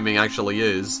my timing actually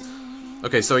is.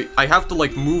 Okay, so I have to,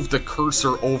 like, move the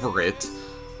cursor over it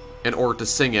in order to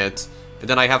sing it. And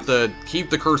then I have to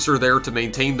keep the cursor there to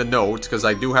maintain the note, because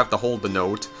I do have to hold the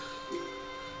note.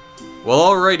 Well,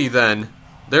 alrighty then.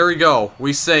 There we go.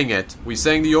 We sang it. We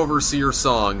sang the Overseer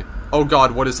song. Oh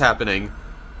god, what is happening?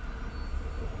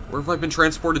 Where have I been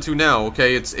transported to now?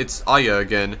 Okay, it's Aya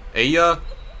again. Aya?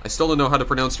 I still don't know how to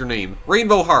pronounce your name.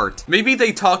 Rainbow Heart. Maybe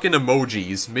they talk in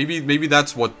emojis. Maybe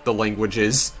that's what the language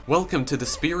is. Welcome to the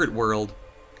spirit world.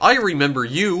 I remember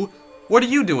you. What are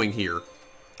you doing here?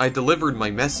 I delivered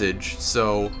my message,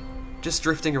 so... Just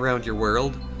drifting around your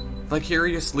world.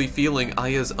 Vicariously feeling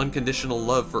Aya's unconditional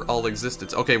love for all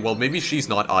existence. Okay, well, maybe she's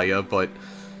not Aya, but...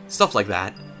 Stuff like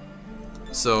that.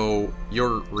 So,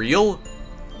 you're real?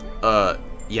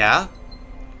 Yeah?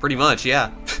 Pretty much,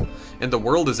 yeah. And the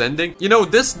world is ending? You know,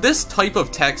 this type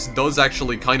of text does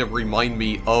actually kind of remind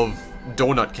me of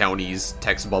Donut County's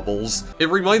text bubbles. It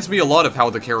reminds me a lot of how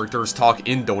the characters talk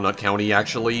in Donut County,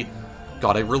 actually.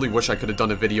 God, I really wish I could have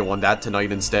done a video on that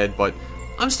tonight instead, but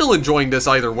I'm still enjoying this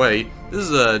either way. This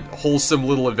is a wholesome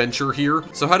little adventure here.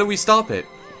 So how do we stop it?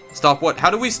 Stop what?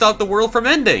 How do we stop the world from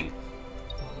ending?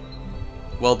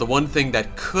 Well, the one thing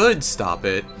that could stop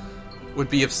it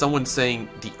would be if someone sang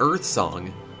the Earth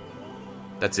Song.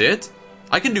 That's it?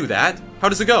 I can do that. How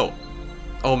does it go?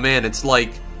 Oh man, it's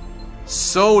like...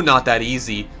 so not that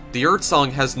easy. The Earth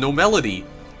Song has no melody.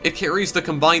 It carries the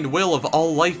combined will of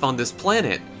all life on this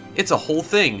planet. It's a whole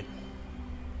thing.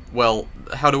 Well,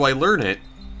 how do I learn it?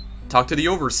 Talk to the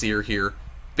Overseer here.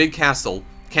 Big castle.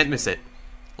 Can't miss it.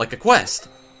 Like a quest.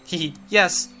 Hee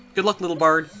yes. Good luck, little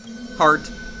bard.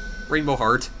 Heart. Rainbow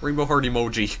heart. Rainbow heart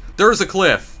emoji. There's a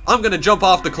cliff. I'm gonna jump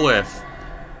off the cliff.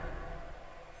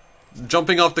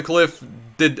 Jumping off the cliff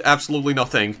did absolutely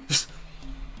nothing.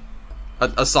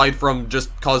 Aside from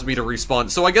just cause me to respawn.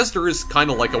 So I guess there is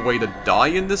kind of like a way to die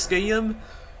in this game.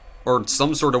 Or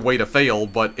some sort of way to fail,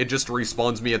 but it just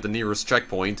respawns me at the nearest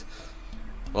checkpoint.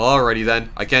 Alrighty then.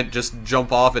 I can't just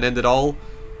jump off and end it all?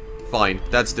 Fine.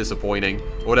 That's disappointing.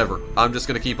 Whatever. I'm just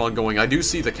gonna keep on going. I do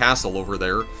see the castle over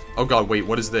there. Oh god, wait,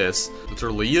 what is this? Those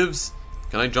are leaves?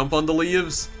 Can I jump on the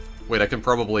leaves? Wait, I can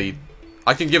probably...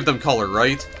 I can give them color,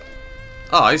 right?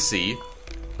 Oh, I see.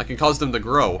 I can cause them to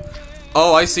grow.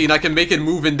 Oh, I see, and I can make it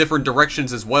move in different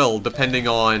directions as well, depending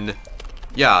on...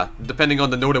 Yeah, depending on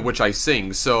the note at which I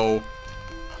sing, so...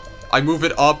 I move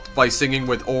it up by singing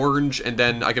with orange, and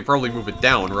then I can probably move it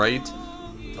down, right?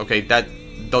 Okay, that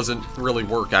doesn't really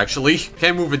work, actually.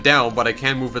 Can't move it down, but I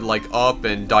can move it, like, up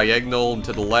and diagonal and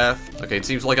to the left. Okay, it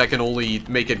seems like I can only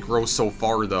make it grow so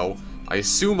far, though. I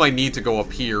assume I need to go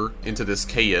up here, into this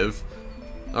cave.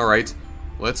 Alright,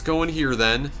 let's go in here,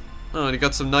 then. Oh, and you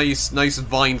got some nice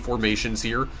vine formations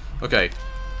here. Okay,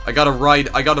 I gotta ride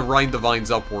the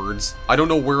vines upwards. I don't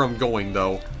know where I'm going,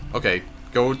 though. Okay,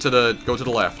 go to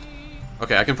the left.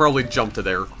 Okay, I can probably jump to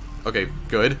there. Okay,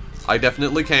 good. I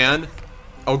definitely can.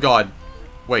 Oh god.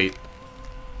 Wait.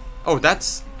 Oh,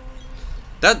 that's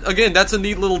a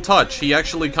neat little touch. He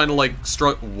actually kind of like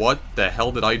struck... What the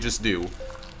hell did I just do?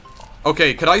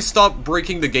 Okay, could I stop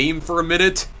breaking the game for a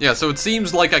minute? Yeah, so it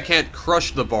seems like I can't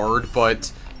crush the bard,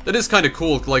 but that is kind of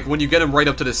cool. Like, when you get him right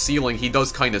up to the ceiling, he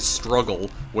does kind of struggle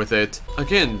with it.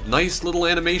 Again, nice little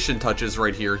animation touches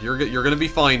right here. You're gonna be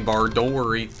fine, bard. Don't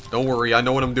worry. Don't worry, I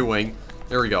know what I'm doing.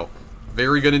 There we go.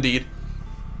 Very good indeed.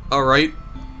 Alright.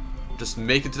 Just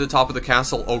make it to the top of the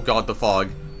castle. Oh god, the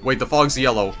fog. Wait, the fog's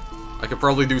yellow. I could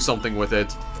probably do something with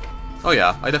it. Oh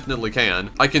yeah, I definitely can.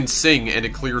 I can sing and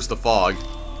it clears the fog.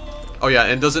 Oh yeah,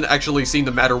 and it doesn't actually seem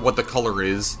to matter what the color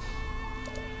is.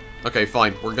 Okay,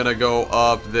 fine. We're gonna go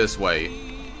up this way.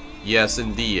 Yes,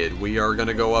 indeed. We are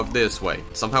gonna go up this way.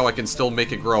 Somehow I can still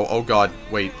make it grow. Oh god,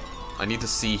 wait. I need to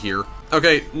see here.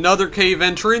 Okay, another cave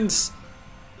entrance.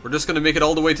 We're just gonna make it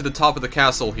all the way to the top of the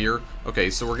castle here.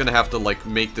 Okay, so we're gonna have to, like,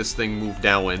 make this thing move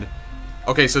down.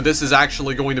 Okay, so this is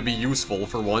actually going to be useful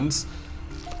for once.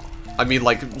 I mean,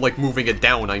 like moving it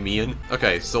down, I mean.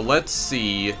 Okay, so let's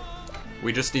see.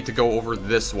 We just need to go over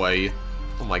this way.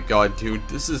 Oh my god, dude,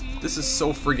 this is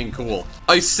so friggin' cool.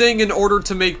 I sing in order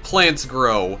to make plants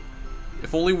grow.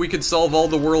 If only we could solve all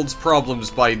the world's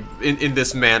problems in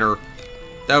this manner.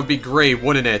 That would be great,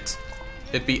 wouldn't it?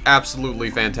 It'd be absolutely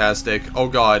fantastic. Oh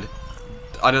god.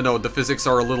 I don't know, the physics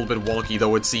are a little bit wonky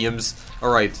though, it seems.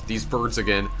 Alright, these birds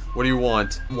again. What do you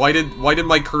want? Why did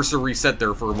my cursor reset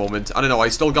there for a moment? I don't know, I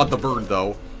still got the bird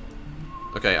though.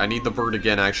 Okay, I need the bird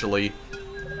again actually.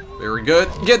 Very good.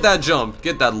 Get that jump.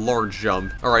 Get that large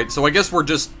jump. Alright, so I guess we're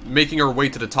just making our way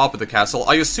to the top of the castle.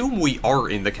 I assume we are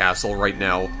in the castle right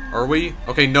now. Are we?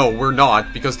 Okay, no, we're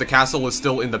not, because the castle is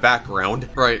still in the background.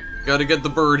 Right, gotta get the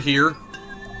bird here.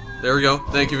 There we go.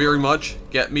 Thank you very much.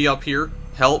 Get me up here.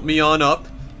 Help me on up.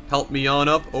 Help me on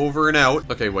up. Over and out.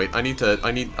 Okay, wait. I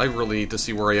really need to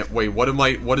see where I am. Wait,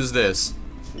 what is this?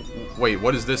 Wait,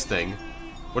 what is this thing?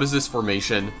 What is this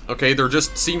formation? Okay, there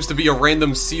just seems to be a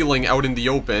random ceiling out in the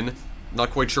open. Not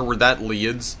quite sure where that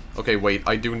leads. Okay, wait.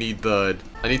 I need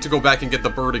to go back and get the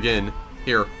bird again.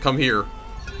 Here, come here.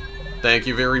 Thank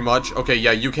you very much. Okay,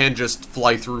 yeah, you can just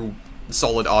fly through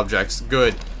solid objects.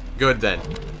 Good. Good then.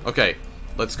 Okay.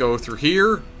 Let's go through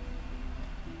here.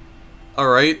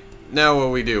 Alright, now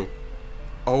what we do?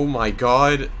 Oh my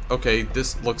god. Okay,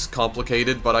 this looks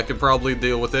complicated, but I can probably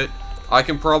deal with it. I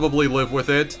can probably live with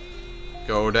it.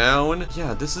 Go down.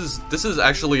 Yeah, this is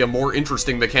actually a more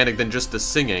interesting mechanic than just the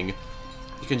singing.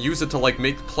 You can use it to, like,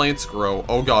 make plants grow.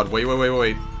 Oh god, wait.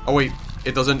 Oh wait,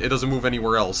 it doesn't move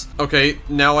anywhere else. Okay,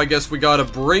 now I guess we gotta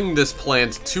bring this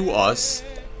plant to us,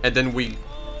 and then we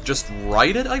just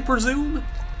ride it, I presume?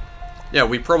 Yeah,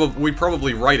 we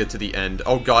probably ride it to the end.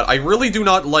 Oh god, I really do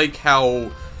not like how...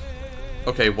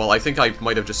 Okay, well, I think I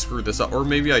might have just screwed this up, or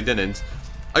maybe I didn't.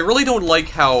 I really don't like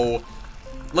how...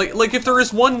 Like, if there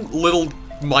is one little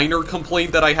minor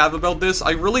complaint that I have about this,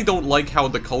 I really don't like how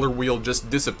the color wheel just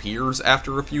disappears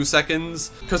after a few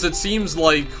seconds. Because it seems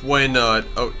like when,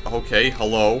 oh, okay,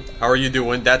 hello, how are you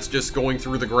doing? That's just going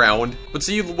through the ground. But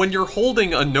see, when you're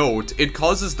holding a note, it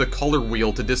causes the color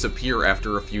wheel to disappear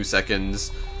after a few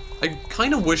seconds. I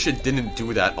kind of wish it didn't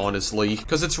do that, honestly,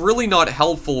 because it's really not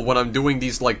helpful when I'm doing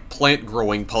these, like, plant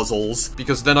growing puzzles,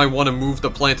 because then I want to move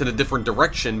the plant in a different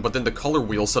direction, but then the color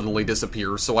wheel suddenly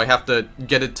disappears, so I have to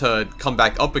get it to come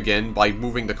back up again by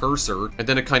moving the cursor, and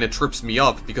then it kind of trips me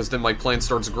up, because then my plant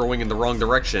starts growing in the wrong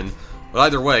direction. But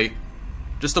either way,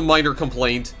 just a minor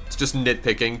complaint. It's just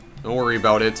nitpicking. Don't worry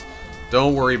about it.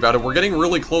 Don't worry about it. We're getting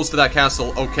really close to that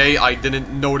castle. Okay, I didn't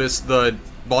notice the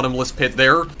bottomless pit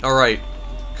there. Alright.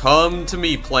 Come to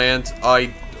me, plant.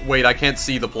 Wait, I can't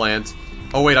see the plant.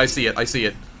 Oh, wait, I see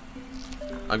it.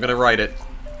 I'm gonna ride it.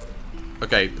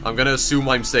 Okay, I'm gonna assume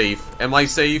I'm safe. Am I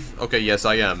safe? Okay, yes,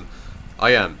 I am.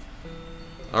 I am.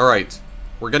 Alright.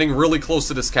 We're getting really close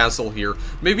to this castle here.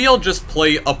 Maybe I'll just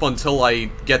play up until I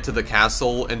get to the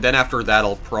castle, and then after that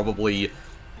I'll probably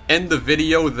end the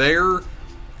video there.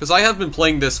 Because I have been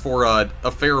playing this for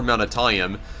a fair amount of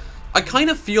time. I kind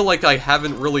of feel like I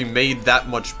haven't really made that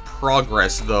much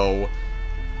progress, though.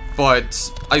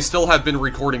 But I still have been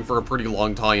recording for a pretty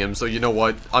long time, so you know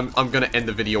what? I'm gonna end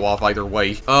the video off either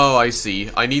way. Oh, I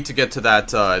see. I need to get to that,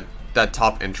 that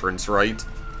top entrance, right?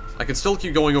 I can still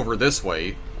keep going over this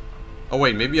way. Oh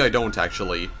wait, maybe I don't,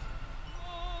 actually.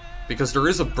 Because there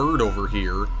is a bird over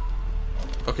here.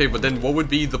 Okay, but then what would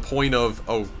be the point of...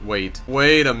 Oh, wait.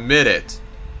 Wait a minute.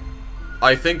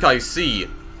 I think I see.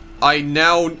 I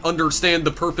now understand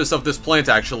the purpose of this plant,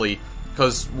 actually.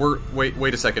 Because we're...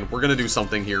 Wait a second. We're gonna do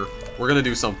something here. We're gonna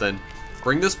do something.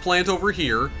 Bring this plant over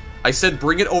here. I said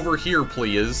bring it over here,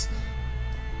 please.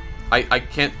 I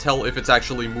can't tell if it's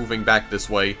actually moving back this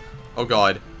way. Oh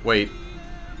god. Wait.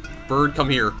 Bird, come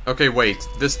here. Okay, wait.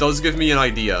 This does give me an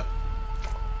idea.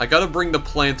 I gotta bring the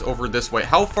plant over this way.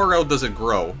 How far out does it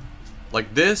grow?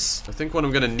 Like this? I think what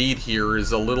I'm gonna need here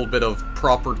is a little bit of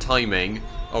proper timing.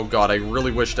 Oh god, I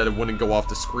really wish that it wouldn't go off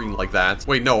the screen like that.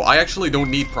 Wait, no, I actually don't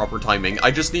need proper timing.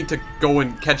 I just need to go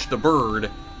and catch the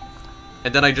bird,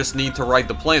 and then I just need to ride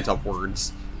the plant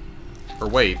upwards. Or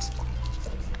wait.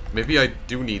 Maybe I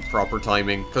do need proper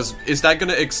timing, because is that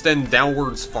gonna extend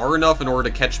downwards far enough in order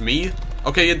to catch me?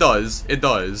 Okay, it does. It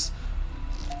does.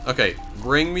 Okay,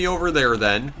 bring me over there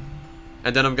then,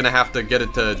 and then I'm gonna have to get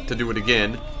it to do it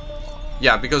again.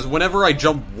 Yeah, because whenever I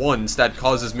jump once, that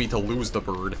causes me to lose the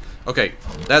bird. Okay,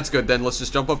 that's good then. Let's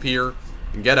just jump up here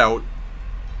and get out.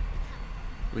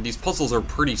 I mean, these puzzles are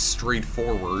pretty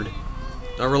straightforward.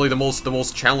 Not really the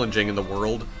most challenging in the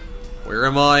world. Where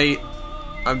am I?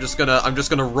 I'm just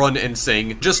gonna run and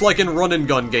sing. Just like in run and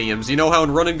gun games. You know how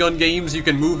in run and gun games you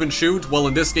can move and shoot? Well,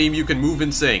 in this game you can move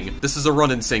and sing. This is a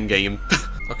run and sing game.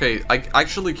 Okay, I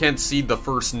actually can't see the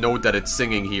first note that it's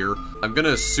singing here. I'm gonna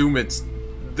assume it's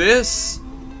this?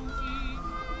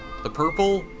 The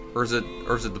purple? Or is it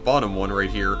the bottom one right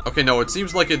here? Okay, no, it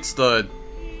seems like it's the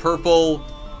purple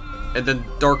and then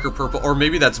darker purple, or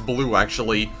maybe that's blue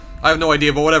actually. I have no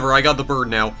idea, but whatever, I got the bird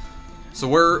now. So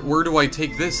where do I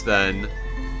take this then?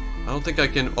 I don't think I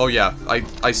can... Oh yeah,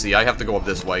 I see, I have to go up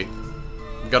this way.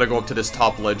 Gotta go up to this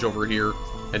top ledge over here.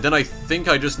 And then I think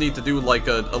I just need to do like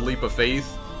a leap of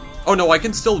faith. Oh no, I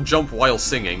can still jump while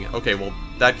singing. Okay, well,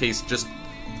 in that case, just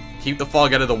keep the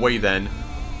fog out of the way then.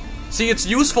 See, it's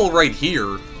useful right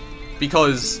here,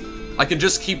 because I can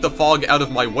just keep the fog out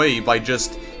of my way by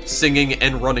just singing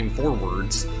and running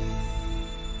forwards.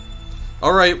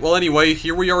 Alright, well anyway,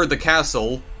 here we are at the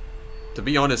castle. To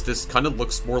be honest, this kind of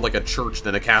looks more like a church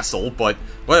than a castle, but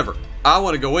whatever. I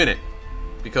want to go in it,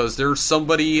 because there's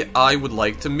somebody I would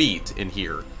like to meet in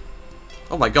here.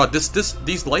 Oh my god,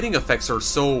 these lighting effects are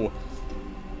so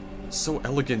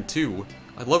elegant too.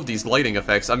 I love these lighting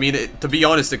effects. I mean, to be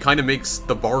honest, it kind of makes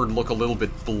the bard look a little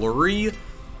bit blurry,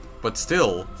 but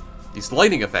still, these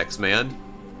lighting effects, man,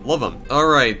 love them. All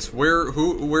right,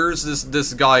 where's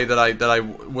this guy that I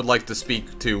would like to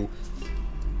speak to?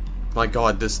 My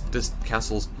god, this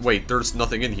castle's... Wait, there's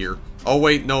nothing in here. Oh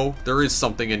wait, no, there is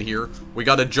something in here. We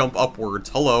gotta jump upwards.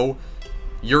 Hello.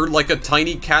 You're like a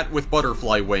tiny cat with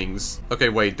butterfly wings. Okay,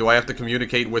 wait, do I have to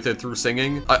communicate with it through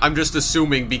singing? I'm just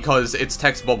assuming because its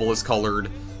text bubble is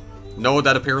colored. No,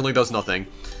 that apparently does nothing.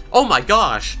 Oh my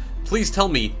gosh! Please tell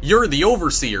me, you're the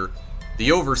Overseer.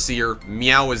 The Overseer,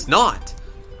 Meow, is not.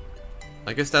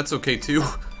 I guess that's okay too.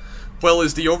 Well,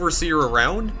 is the Overseer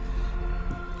around?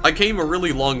 I came a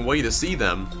really long way to see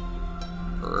them.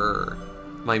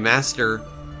 My master,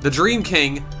 the Dream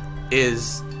King,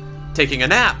 is taking a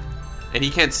nap. And he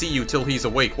can't see you till he's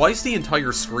awake. Why is the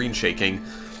entire screen shaking?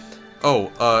 Oh,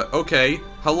 okay.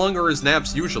 How long are his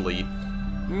naps usually?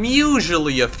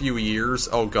 Usually a few years.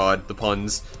 Oh god, the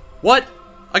puns. What?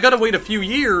 I gotta wait a few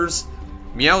years?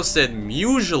 Meow said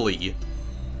usually.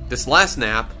 This last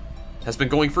nap has been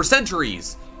going for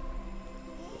centuries.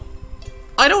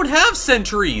 I don't have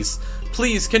centuries!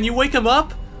 Please, can you wake him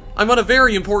up? I'm on a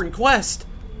very important quest.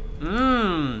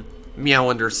 Meow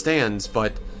understands,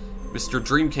 but Mr.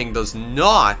 Dream King does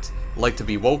not like to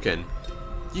be woken.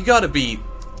 You gotta be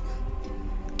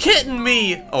kidding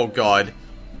me! Oh god.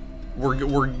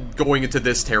 We're going into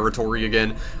this territory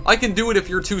again. I can do it if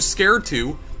you're too scared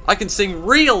to. I can sing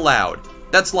real loud.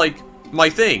 That's like my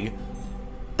thing.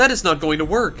 That is not going to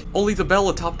work. Only the bell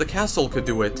atop the castle could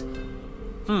do it.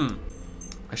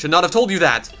 I should not have told you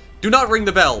that. Do not ring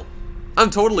the bell. I'm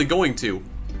totally going to.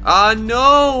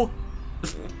 No!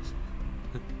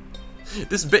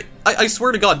 I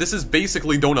swear to God, this is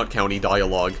basically Donut County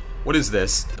dialogue. What is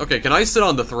this? Okay, can I sit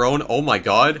on the throne? Oh my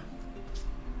god.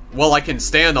 Well, I can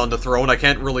stand on the throne. I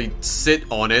can't really sit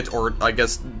on it, or I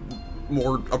guess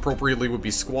more appropriately would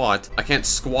be squat. I can't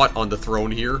squat on the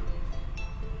throne here.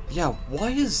 Yeah, why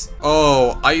is...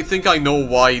 Oh, I think I know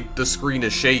why the screen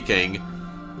is shaking.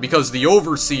 Because the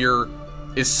Overseer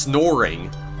is snoring.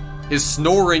 His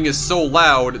snoring is so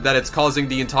loud that it's causing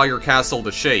the entire castle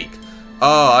to shake.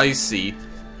 Ah, I see.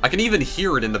 I can even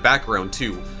hear it in the background,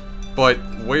 too. But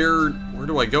where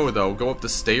do I go, though? Go up the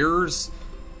stairs?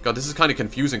 God, this is kind of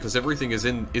confusing because everything is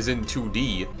in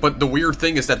 2D. But the weird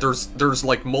thing is that there's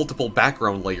like multiple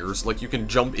background layers. Like you can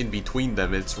jump in between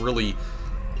them. It's really...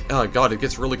 Oh god, it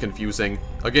gets really confusing.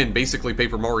 Again, basically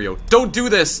Paper Mario. Don't do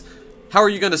this! How are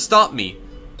you gonna stop me?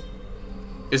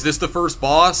 Is this the first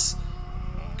boss?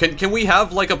 Can we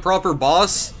have like a proper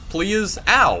boss, please?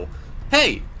 Ow!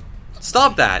 Hey!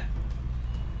 Stop that!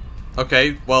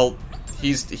 Okay, well,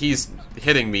 he's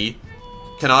hitting me.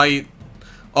 Can I...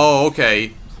 Oh,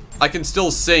 okay. I can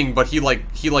still sing, but he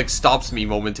stops me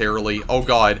momentarily. Oh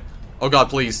god. Oh god,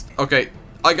 please. Okay.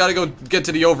 I gotta go get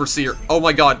to the Overseer. Oh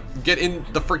my god. Get in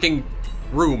the freaking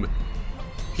room.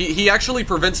 He actually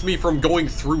prevents me from going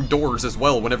through doors as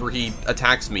well whenever he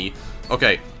attacks me.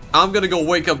 Okay. I'm gonna go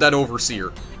wake up that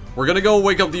Overseer. We're gonna go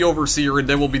wake up the Overseer and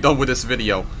then we'll be done with this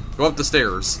video. Go up the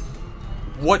stairs.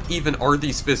 What even are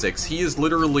these physics? He is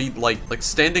literally like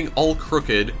standing all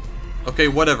crooked. Okay,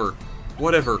 whatever.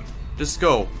 Whatever. Just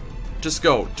go. Just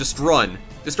go. Just run.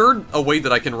 Is there a way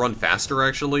that I can run faster,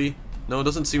 actually? No, it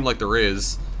doesn't seem like there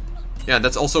is. Yeah,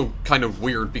 that's also kind of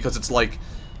weird, because it's like,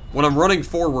 when I'm running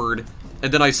forward,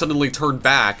 and then I suddenly turn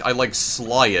back, I like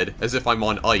slide, as if I'm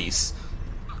on ice.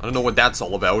 I don't know what that's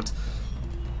all about.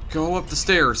 Go up the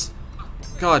stairs.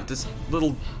 God, this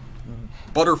little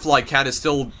butterfly cat is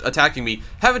still attacking me.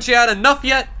 Haven't you had enough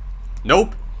yet?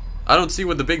 Nope. I don't see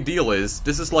what the big deal is.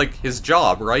 This is like his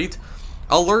job, right?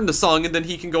 I'll learn the song and then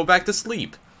he can go back to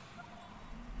sleep.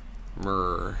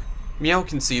 Mrrr. Meow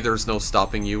can see there's no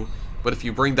stopping you, but if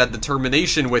you bring that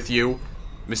determination with you,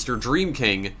 Mr. Dream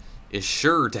King is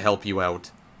sure to help you out.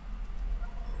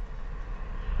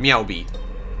 Meow beat.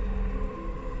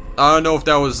 I don't know if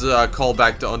that was a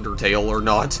callback to Undertale or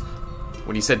not,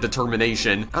 when he said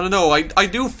determination. I don't know, I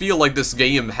do feel like this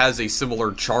game has a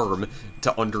similar charm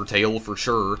to Undertale for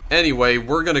sure. Anyway,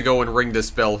 we're gonna go and ring this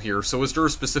bell here. So is there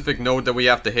a specific note that we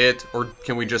have to hit, or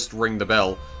can we just ring the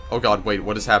bell? Oh god, wait,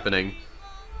 what is happening?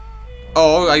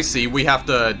 Oh, I see, we have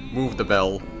to move the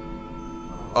bell.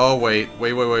 Oh, wait.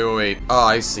 Oh,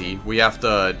 I see, we have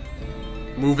to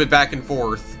move it back and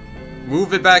forth.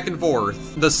 Move it back and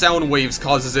forth. The sound waves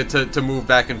causes it to move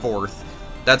back and forth.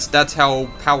 That's how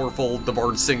powerful the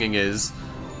bard's singing is.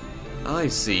 I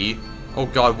see. Oh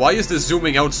god, why is this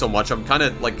zooming out so much? I'm kind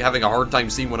of, like, having a hard time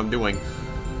seeing what I'm doing.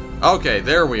 Okay,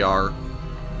 there we are.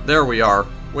 There we are.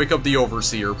 Wake up the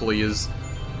Overseer, please.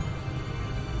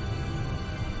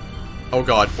 Oh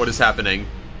god, what is happening?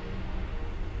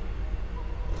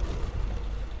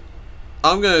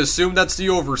 I'm gonna assume that's the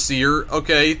Overseer.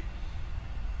 Okay.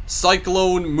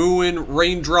 Cyclone, Moon,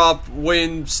 Raindrop,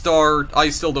 Wind, Star. I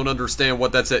still don't understand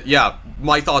what that's it. Yeah,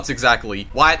 my thoughts exactly.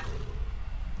 What?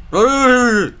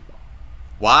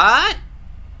 What?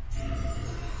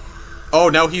 Oh,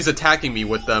 now he's attacking me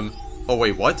with them. Oh,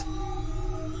 wait, what?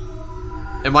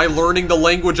 Am I learning the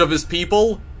language of his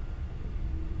people?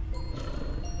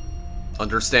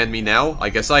 Understand me now? I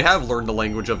guess I have learned the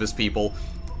language of his people.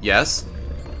 Yes.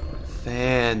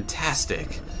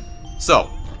 Fantastic. So,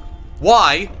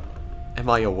 why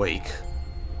am I awake?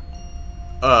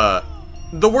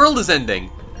 The world is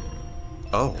ending.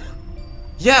 Oh.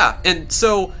 Yeah, and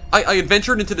so, I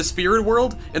adventured into the spirit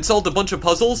world, and solved a bunch of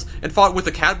puzzles, and fought with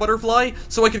a cat butterfly,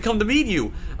 so I could come to meet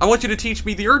you. I want you to teach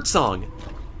me the Earth Song.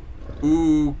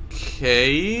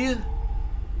 Okay.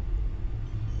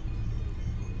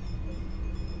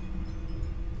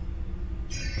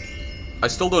 I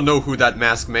still don't know who that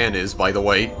masked man is, by the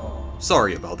way.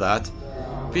 Sorry about that.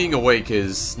 Being awake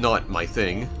is not my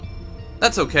thing.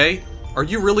 That's okay. Are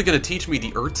you really gonna teach me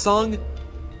the Earth Song?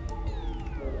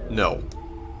 No.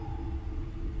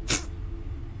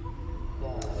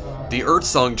 The Earth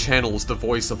Song channels the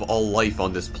voice of all life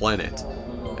on this planet.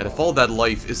 And if all that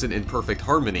life isn't in perfect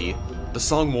harmony, the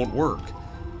song won't work.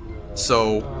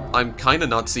 So, I'm kinda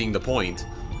not seeing the point.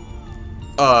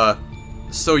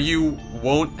 So you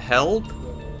won't help?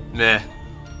 Meh.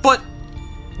 But,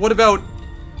 what about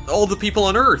all the people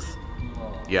on Earth?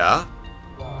 Yeah?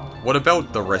 What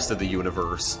about the rest of the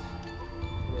universe?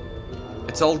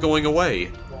 It's all going away.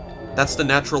 That's the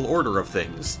natural order of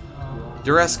things.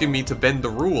 You're asking me to bend the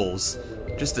rules,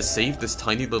 just to save this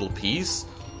tiny little piece?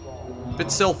 Bit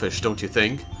selfish, don't you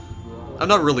think? I'm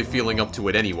not really feeling up to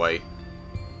it anyway.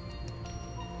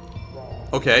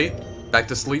 Okay, back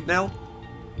to sleep now?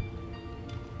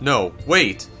 No,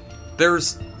 wait.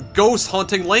 There's ghosts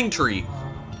haunting Langtree.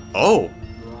 Oh,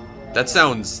 that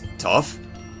sounds tough.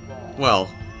 Well,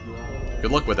 good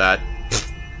luck with that.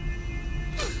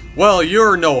 Well,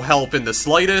 you're no help in the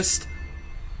slightest.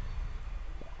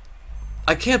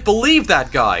 I can't believe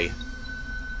that guy.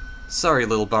 Sorry,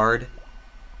 little bard.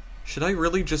 Should I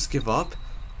really just give up?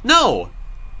 No!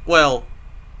 Well,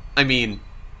 I mean,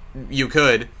 you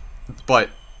could, but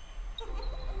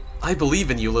I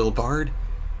believe in you, little bard.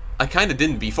 I kinda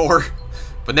didn't before,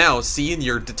 but now, seeing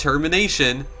your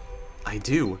determination, I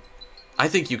do. I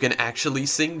think you can actually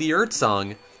sing the Earth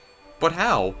Song. But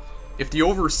how? If the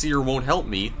Overseer won't help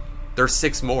me, there's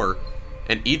 6 more,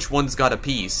 and each one's got a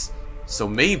piece. So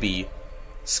maybe,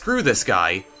 screw this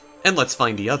guy, and let's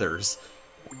find the others.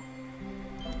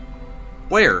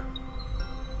 Where?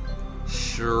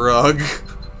 Shrug.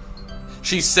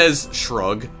 She says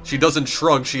shrug. She doesn't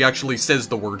shrug, she actually says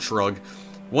the word shrug.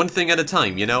 One thing at a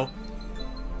time, you know?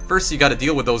 First you gotta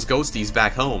deal with those ghosties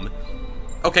back home.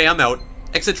 Okay, I'm out.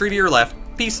 Exit tree to your left.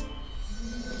 Peace.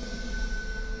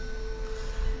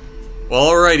 Well,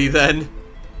 alrighty then.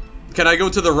 Can I go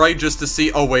to the right just to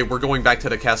see? Oh wait, we're going back to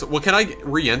the castle. Well, can I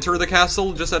re-enter the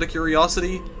castle just out of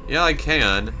curiosity? Yeah, I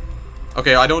can.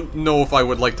 Okay, I don't know if I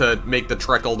would like to make the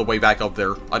trek all the way back up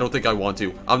there. I don't think I want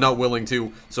to. I'm not willing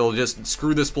to. So just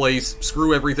screw this place.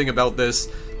 Screw everything about this.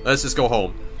 Let's just go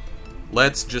home.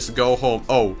 Let's just go home.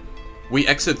 Oh, we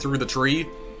exit through the tree?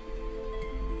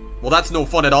 Well, that's no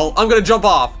fun at all. I'm gonna jump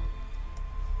off!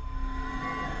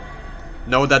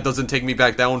 No, that doesn't take me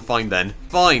back down. Fine then.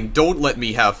 Fine, don't let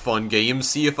me have fun, game.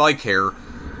 See if I care.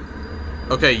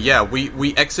 Okay, yeah,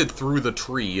 we exit through the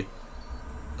tree.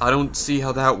 I don't see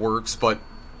how that works, but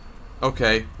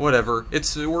okay, whatever.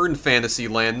 We're in fantasy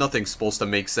land. Nothing's supposed to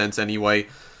make sense anyway.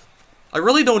 I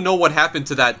really don't know what happened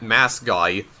to that mask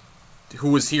guy who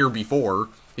was here before.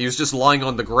 He was just lying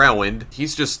on the ground.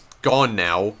 He's just gone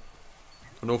now.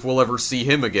 I don't know if we'll ever see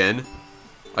him again.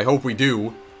 I hope we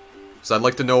do, because I'd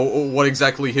like to know what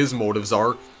exactly his motives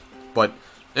are. But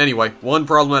anyway, one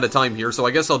problem at a time here, so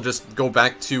I guess I'll just go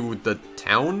back to the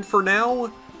town for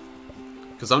now?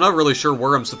 Because I'm not really sure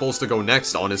where I'm supposed to go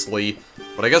next, honestly.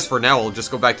 But I guess for now, I'll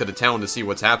just go back to the town to see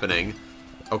what's happening.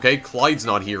 Okay, Clyde's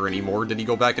not here anymore. Did he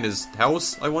go back in his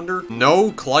house, I wonder?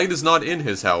 No, Clyde is not in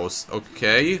his house.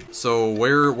 Okay, so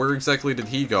where exactly did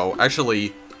he go?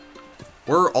 Actually,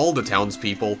 where are all the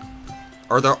townspeople?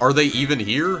 Are they even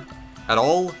here at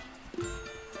all?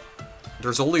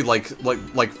 There's only like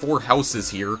 4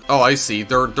 houses here. Oh, I see.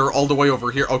 They're all the way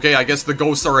over here. Okay, I guess the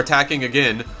ghosts are attacking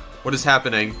again. What is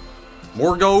happening?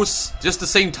 More ghosts? Just the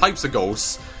same types of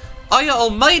ghosts. Aya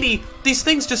almighty! These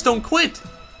things just don't quit!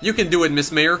 You can do it,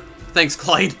 Miss Mayor. Thanks,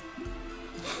 Clyde.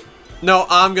 No,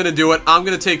 I'm gonna do it. I'm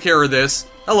gonna take care of this.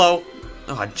 Hello.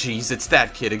 Oh, jeez, it's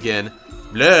that kid again.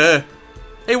 Blah.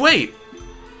 Hey, wait.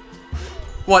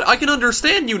 What? I can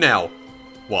understand you now.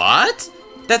 What?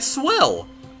 That's swell.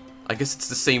 I guess it's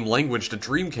the same language the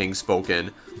Dream King spoke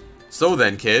in. So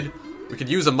then, kid, we could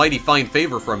use a mighty fine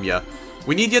favor from you.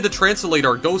 We need you to translate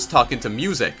our ghost talk into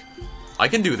music. I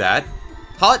can do that.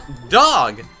 Hot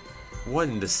dog! What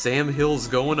in the Sam Hill's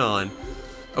going on?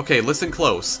 Okay, listen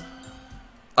close.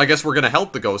 I guess we're gonna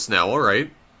help the ghost now,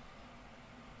 alright.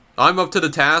 I'm up to the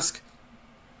task.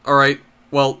 Alright,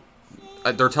 well,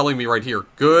 they're telling me right here.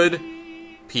 Good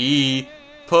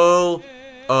people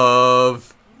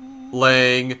of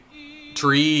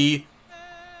Langtree.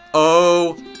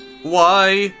 Oh,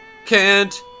 why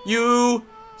can't you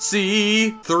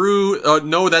see through?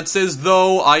 No, that says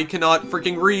though. I cannot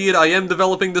freaking read. I am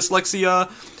developing dyslexia.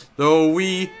 Though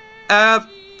we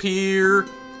appear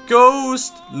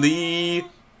ghostly,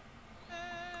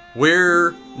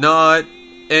 we're not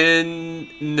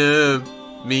enemies.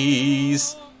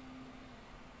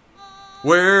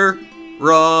 We're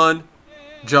Ron,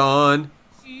 John,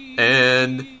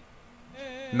 and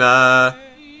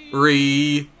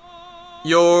Mary,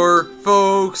 your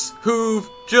folks who've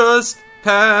just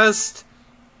passed.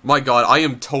 My god, I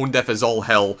am tone deaf as all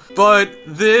hell. But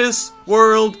this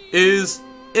world is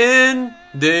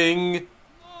ending,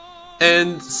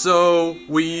 and so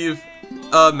we've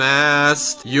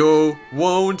amassed. You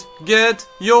won't get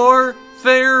your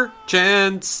fair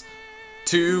chance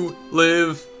to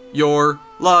live your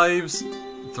lives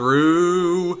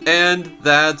through, and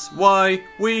that's why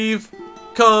we've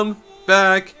come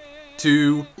back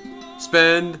to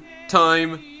spend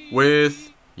time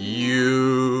with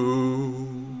you.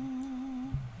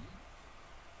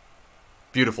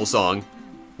 Beautiful song.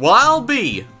 Well, I'll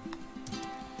be.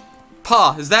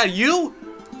 Pa, is that you?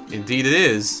 Indeed it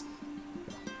is.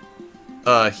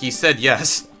 He said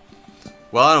yes.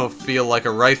 Well, I don't feel like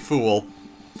a right fool.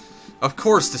 Of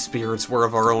course the spirits were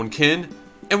of our own kin.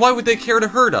 And why would they care to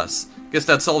hurt us? Guess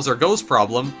that solves our ghost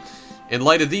problem. In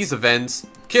light of these events,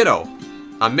 kiddo,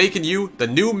 I'm making you the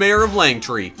new mayor of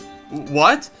Langtree.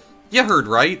 What? You heard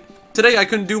right. Today I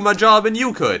couldn't do my job and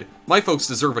you could. My folks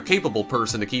deserve a capable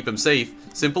person to keep them safe.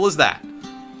 Simple as that.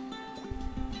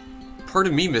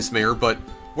 Pardon me, Miss Mayor, but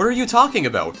what are you talking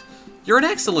about? You're an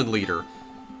excellent leader.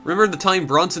 Remember the time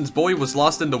Bronson's boy was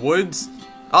lost in the woods?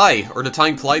 Aye, or the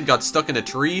time Clyde got stuck in a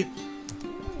tree?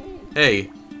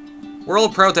 Hey, we're all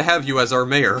proud to have you as our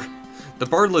mayor. The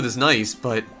Bardlet is nice,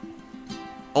 but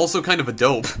also kind of a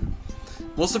dope.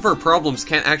 Most of our problems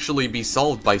can't actually be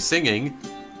solved by singing.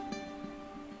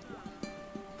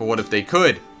 But what if they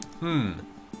could?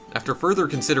 After further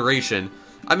consideration,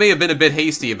 I may have been a bit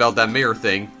hasty about that mayor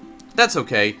thing. That's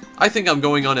okay. I think I'm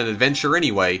going on an adventure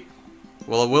anyway.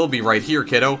 Well, I will be right here,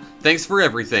 kiddo. Thanks for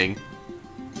everything.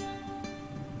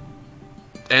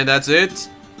 And that's it?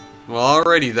 Well,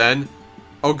 alrighty then.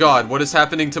 Oh god, what is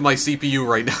happening to my CPU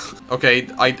right now? Okay,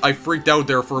 I freaked out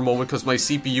there for a moment because my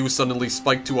CPU suddenly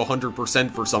spiked to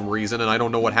 100% for some reason, and I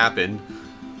don't know what happened.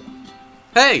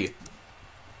 Hey!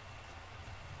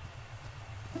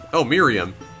 Oh,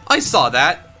 Miriam. I saw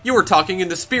that! You were talking in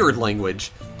the spirit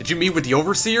language. Did you meet with the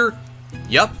Overseer?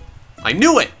 Yup. I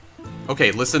knew it!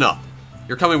 Okay, listen up.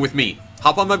 You're coming with me.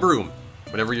 Hop on my broom.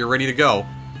 Whenever you're ready to go.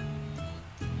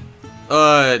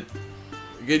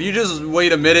 Can you just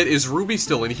wait a minute? Is Ruby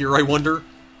still in here, I wonder?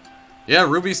 Yeah,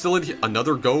 Ruby's still in here.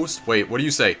 Another ghost? Wait, what do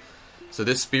you say? So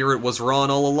this spirit was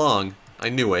Ron all along. I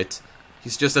knew it.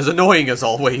 He's just as annoying as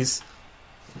always.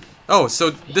 Oh, so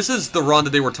this is the Ron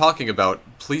that they were talking about.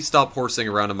 Please stop horsing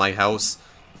around in my house.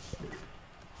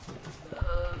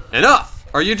 Enough!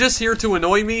 Are you just here to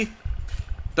annoy me?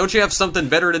 Don't you have something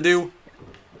better to do?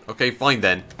 Okay, fine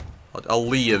then. I'll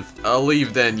leave. I'll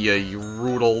leave then, you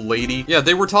rude old lady. Yeah,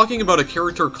 they were talking about a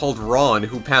character called Ron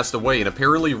who passed away, and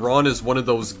apparently Ron is one of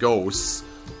those ghosts.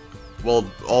 Well,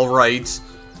 alright.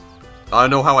 I don't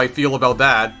know how I feel about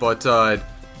that, but,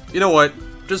 you know what?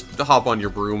 Just hop on your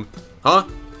broom. Huh?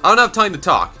 I don't have time to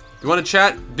talk. You want to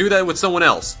chat? Do that with someone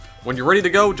else. When you're ready to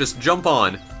go, just jump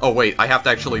on. Oh, wait, I have to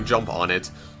actually jump on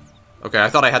it. Okay, I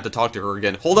thought I had to talk to her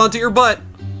again. Hold on to your butt!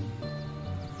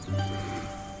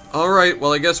 Alright,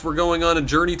 well I guess we're going on a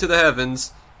journey to the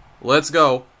heavens. Let's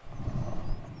go.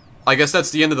 I guess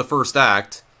that's the end of the first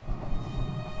act.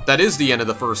 That is the end of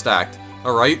the first act.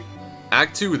 Alright,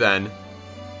 Act 2 then.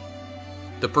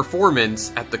 The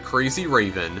performance at the Crazy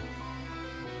Raven.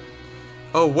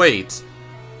 Oh wait.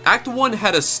 Act 1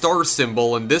 had a star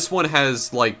symbol and this one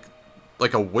has like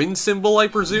a wind symbol, I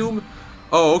presume?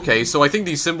 Oh, okay, so I think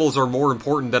these symbols are more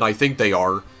important than I think they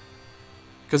are.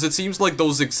 Because it seems like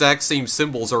those exact same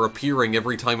symbols are appearing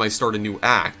every time I start a new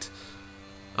act.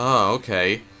 Ah,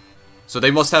 okay. So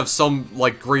they must have some,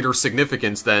 like, greater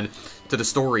significance, then, to the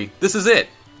story. This is it!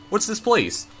 What's this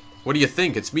place? What do you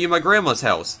think? It's me and my grandma's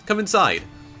house. Come inside.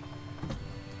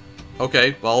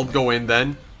 Okay, well, I'll go in,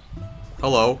 then.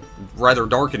 Hello. Rather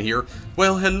dark in here.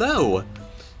 Well, hello!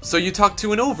 So you talked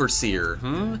to an overseer,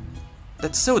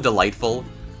 That's so delightful.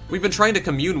 We've been trying to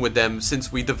commune with them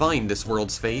since we divined this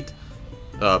world's fate.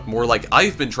 More like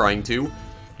I've been trying to.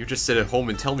 You just sit at home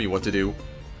and tell me what to do.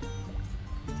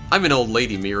 I'm an old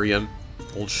lady, Miriam.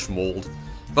 Old schmold.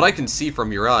 But I can see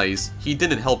from your eyes, he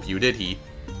didn't help you, did he?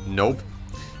 Nope.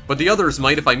 But the others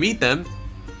might if I meet them.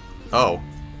 Oh.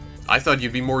 I thought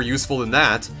you'd be more useful than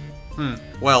that.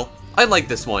 Well, I like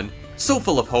this one. So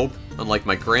full of hope, unlike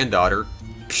my granddaughter.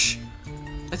 Psh.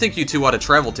 I think you two ought to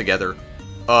travel together.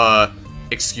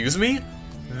 Excuse me?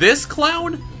 This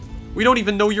clown? We don't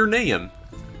even know your name.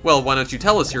 Well, why don't you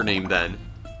tell us your name, then?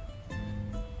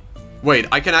 Wait,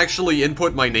 I can actually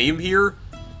input my name here?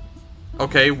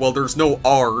 Okay, well, there's no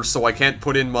R, so I can't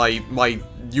put in my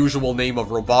usual name of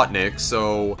Robotnik,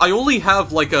 so... I only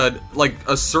have, like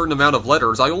a certain amount of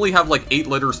letters. I only have, like, 8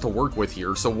 letters to work with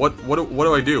here, so what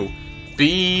do I do?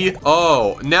 B...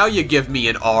 Oh, now you give me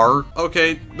an R.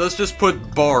 Okay, let's just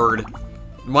put Bard.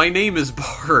 My name is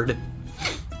Bard.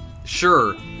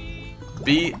 Sure.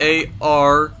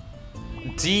 B-A-R...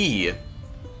 D.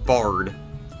 Bard.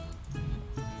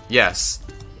 Yes.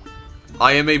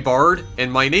 I am a bard,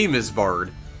 and my name is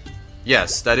Bard.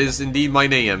 Yes, that is indeed my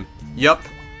name. Yup,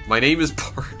 my name is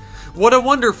Bard. What a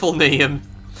wonderful name!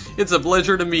 It's a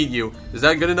pleasure to meet you. Is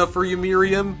that good enough for you,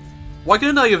 Miriam? Why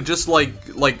couldn't I have just,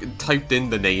 like, typed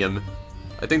in the name?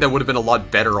 I think that would have been a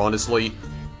lot better, honestly.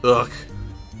 Ugh.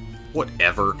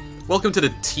 Whatever. Welcome to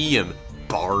the team,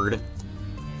 Bard.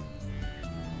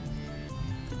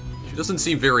 She doesn't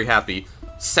seem very happy.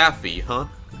 Sappy, huh?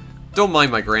 Don't mind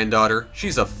my granddaughter.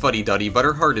 She's a fuddy-duddy, but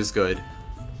her heart is good.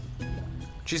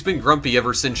 She's been grumpy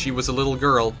ever since she was a little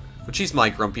girl, but she's my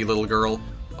grumpy little girl.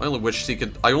 I only wish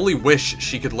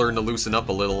she could learn to loosen up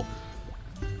a little.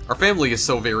 Our family is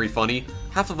so very funny.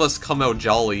 Half of us come out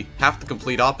jolly, half the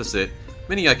complete opposite.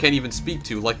 Many I can't even speak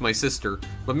to, like my sister,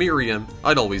 but Miriam,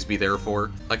 I'd always be there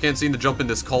for. I can't seem to jump in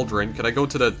this cauldron. Can I go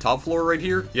to the top floor right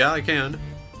here? Yeah, I can.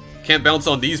 Can't bounce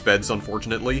on these beds,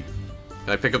 unfortunately. Can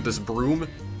I pick up this broom?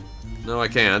 No, I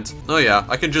can't. Oh yeah,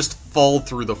 I can just fall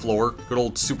through the floor. Good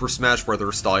old Super Smash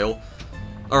Bros. Style.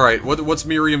 Alright, what's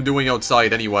Miriam doing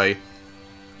outside anyway?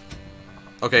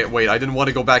 Okay, wait, I didn't want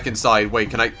to go back inside.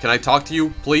 Wait, can I talk to you,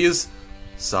 please?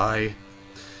 Sigh.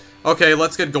 Okay,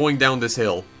 let's get going down this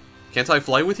hill. Can't I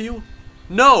fly with you?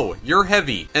 No! You're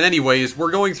heavy! And anyways, we're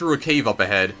going through a cave up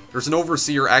ahead. There's an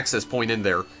overseer access point in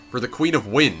there for the Queen of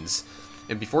Winds.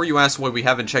 And before you ask why we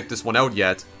haven't checked this one out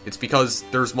yet, it's because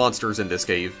there's monsters in this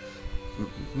cave.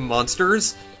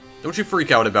 Monsters? Don't you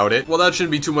freak out about it. Well, that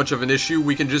shouldn't be too much of an issue.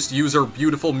 We can just use our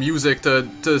beautiful music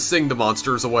to sing the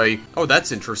monsters away. Oh,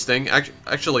 that's interesting.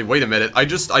 Actually, wait a minute. I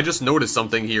just noticed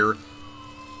something here.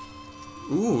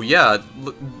 Ooh, yeah.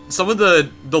 Some of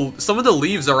the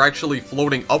leaves are actually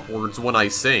floating upwards when I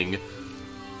sing.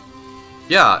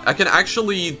 Yeah, I can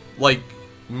actually, like,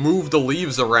 move the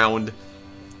leaves around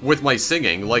with my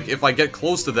singing. Like, if I get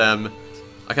close to them,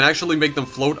 I can actually make them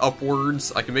float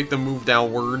upwards, I can make them move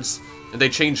downwards, and they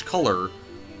change color.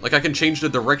 Like, I can change the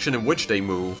direction in which they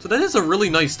move. So that is a really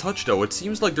nice touch, though. It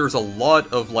seems like there's a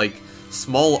lot of, like,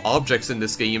 small objects in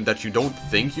this game that you don't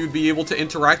think you'd be able to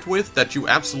interact with, that you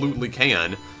absolutely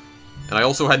can. And I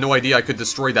also had no idea I could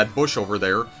destroy that bush over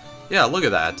there. Yeah, look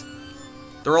at that.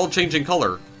 They're all changing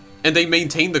color. And they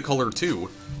maintain the color, too.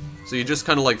 So you just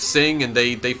kind of like sing and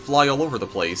they fly all over the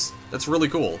place. That's really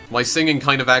cool. My singing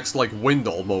kind of acts like wind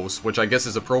almost, which I guess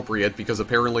is appropriate because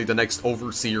apparently the next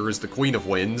overseer is the Queen of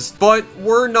Winds. But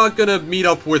we're not gonna meet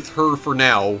up with her for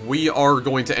now. We are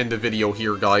going to end the video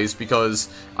here, guys, because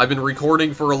I've been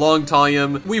recording for a long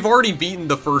time. We've already beaten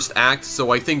the first act,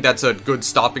 so I think that's a good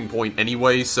stopping point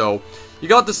anyway. So you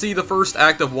got to see the first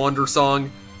act of Wandersong.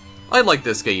 I like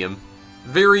this game.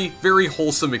 Very, very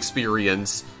wholesome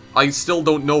experience. I still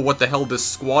don't know what the hell this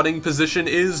squatting position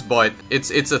is, but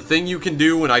it's a thing you can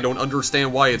do, and I don't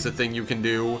understand why it's a thing you can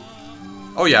do.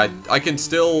 Oh yeah, I can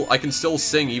still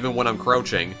sing even when I'm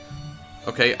crouching.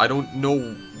 Okay, I don't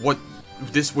know what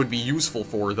this would be useful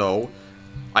for, though.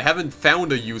 I haven't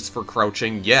found a use for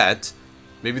crouching yet.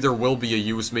 Maybe there will be a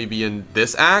use maybe in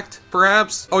this act,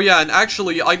 perhaps? Oh yeah, and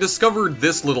actually, I discovered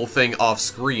this little thing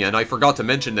off-screen, and I forgot to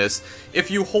mention this. If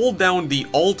you hold down the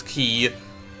Alt key,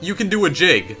 you can do a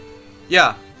jig.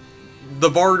 Yeah,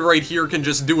 the bard right here can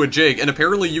just do a jig, and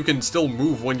apparently you can still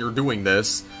move when you're doing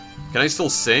this. Can I still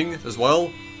sing as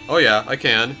well? Oh yeah, I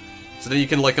can. So then you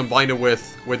can like combine it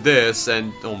with this,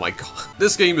 and oh my god.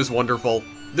 This game is wonderful.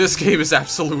 This game is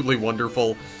absolutely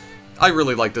wonderful. I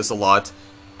really like this a lot.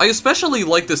 I especially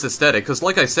like this aesthetic, because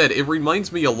like I said, it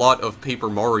reminds me a lot of Paper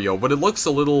Mario, but it looks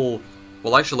a little...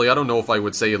 Well, actually, I don't know if I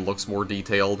would say it looks more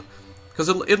detailed. Because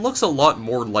it looks a lot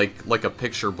more like a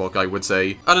picture book, I would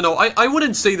say. I don't know, I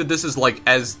wouldn't say that this is, like,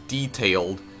 as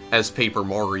detailed as Paper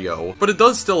Mario, but it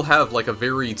does still have, like, a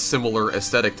very similar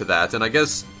aesthetic to that, and I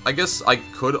guess I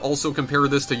could also compare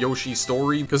this to Yoshi's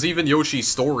Story, because even Yoshi's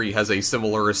Story has a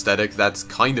similar aesthetic that's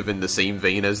kind of in the same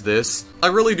vein as this. I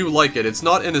really do like it. It's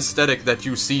not an aesthetic that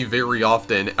you see very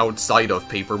often outside of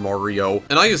Paper Mario,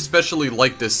 and I especially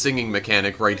like this singing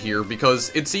mechanic right here,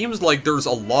 because it seems like there's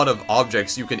a lot of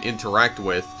objects you can interact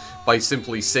with by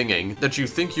simply singing that you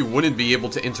think you wouldn't be able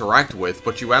to interact with,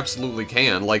 but you absolutely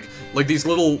can. Like these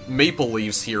little maple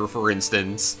leaves here, for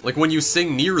instance. Like, when you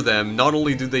sing near them, not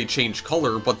only do they change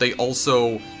color, but they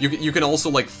also... You can also,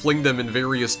 like, fling them in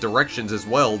various directions as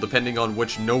well, depending on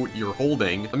which note you're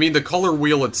holding. I mean, the color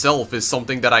wheel itself is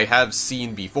something that I have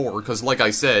seen before, because like I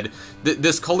said,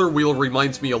 this color wheel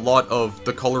reminds me a lot of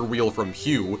the color wheel from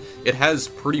Hue. It has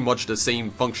pretty much the same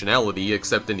functionality,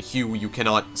 except in Hue you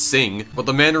cannot sing, but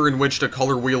the manner in which the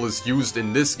color wheel is used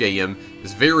in this game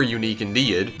is very unique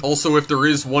indeed. Also, if there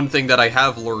is one thing that I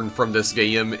have learned from this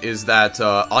game is that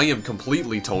I am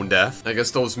completely tone deaf. I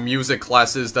guess those music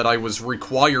classes that I was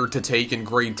required to take in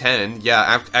grade 10,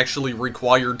 yeah, actually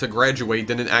required to graduate,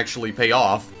 didn't actually pay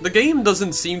off. The game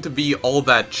doesn't seem to be all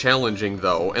that challenging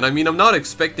though, and I mean, I'm not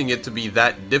expecting it to be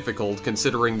that difficult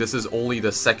considering this is only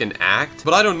the second act,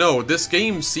 but I don't know, this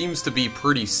game seems to be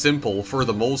pretty simple for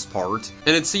the most part,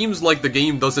 and it seems like the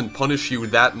game doesn't punish you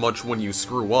that much when you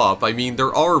screw up. I mean,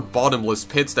 there are bottomless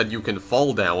pits that you can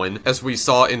fall down, as we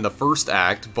saw in the first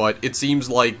act, but it seems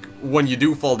like when you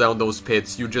do fall down those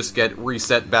pits, you just get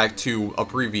reset back to a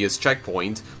previous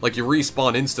checkpoint. Like, you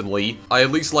respawn instantly. I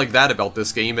at least like that about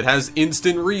this game. It has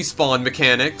instant respawn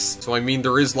mechanics. So, I mean,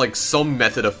 there is, like, some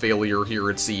method of failure here,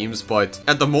 it seems, but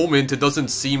at the moment, it doesn't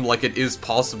seem like it is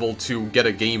possible to get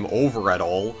a game over at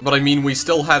all. But, I mean, we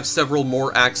still have several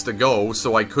more acts to go,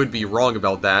 so I could be wrong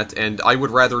about that, and I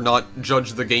would rather not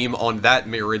judge the game on that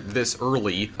merit this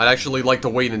early. I'd actually like to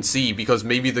wait and see, because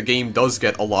maybe the game does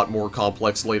get a lot more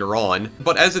complex later on.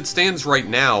 But as it stands right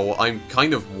now, I'm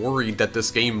kind of worried that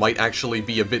this game might actually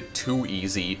be a bit too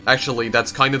easy. Actually,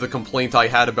 that's kind of the complaint I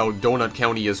had about Donut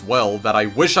County as well, that I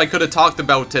wish I could have talked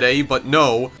about today, but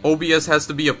no. OBS has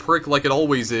to be a prick like it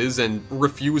always is, and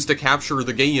refuse to capture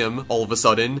the game all of a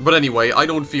sudden. But anyway, I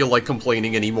don't feel like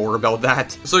complaining anymore about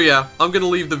that. So yeah, I'm gonna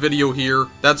leave the video here.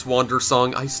 That's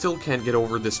Wandersong. I still can't get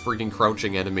over this freaking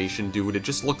crouching animation, dude. It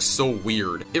just looks so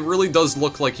weird. It really does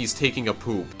look like he's taking a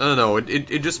poop. I don't know,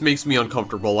 it just makes me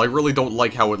uncomfortable. I really don't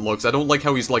like how it looks. I don't like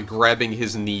how he's, like, grabbing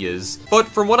his knees. But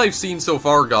from what I've seen so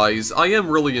far, guys, I am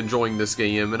really enjoying this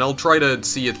game, and I'll try to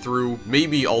see it through,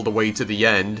 maybe all the way to the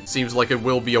end. Seems like it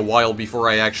will be a while before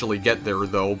I actually get there,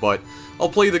 though, but I'll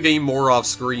play the game more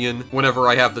off-screen whenever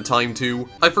I have the time to.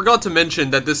 I forgot to mention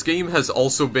that this game has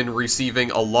also been receiving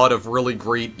a lot of really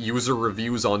great user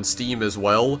reviews on Steam as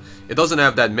well. It doesn't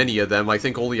have that many of them, I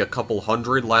think only a couple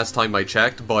hundred last time I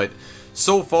checked, but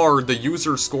so far the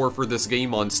user score for this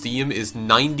game on Steam is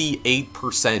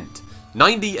 98%.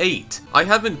 98! I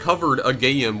haven't covered a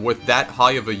game with that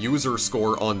high of a user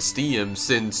score on Steam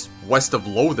since West of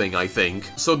Loathing, I think.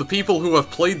 So the people who have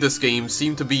played this game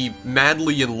seem to be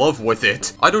madly in love with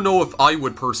it. I don't know if I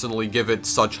would personally give it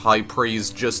such high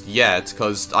praise just yet,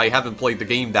 because I haven't played the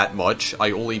game that much.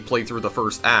 I only played through the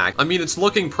first act. I mean, it's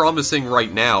looking promising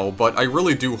right now, but I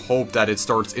really do hope that it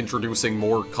starts introducing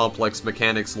more complex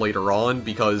mechanics later on,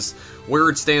 because where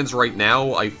it stands right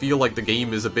now, I feel like the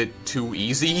game is a bit too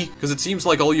easy, because it seems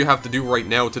like all you have to do right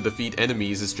now to defeat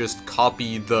enemies is just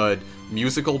copy the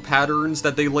musical patterns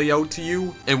that they lay out to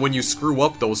you, and when you screw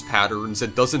up those patterns,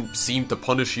 it doesn't seem to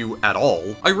punish you at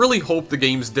all. I really hope the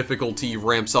game's difficulty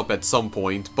ramps up at some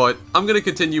point, but I'm gonna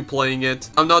continue playing it.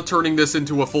 I'm not turning this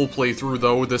into a full playthrough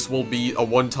though, this will be a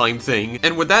one-time thing.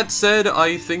 And with that said,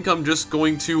 I think I'm just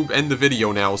going to end the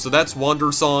video now, so that's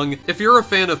Wandersong. If you're a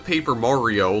fan of Paper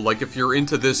Mario, like if you're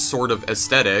into this sort of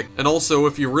aesthetic, and also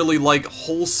if you really like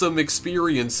wholesome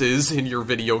experiences in your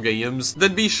video games,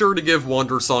 then be sure to give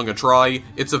Wandersong a try.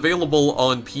 It's available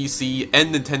on PC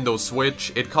and Nintendo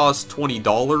Switch. It costs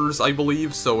 $20, I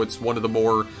believe, so it's one of the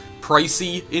more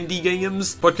pricey indie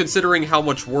games, but considering how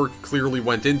much work clearly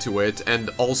went into it, and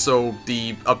also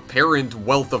the apparent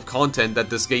wealth of content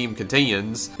that this game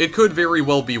contains, it could very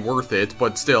well be worth it,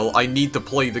 but still, I need to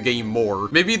play the game more.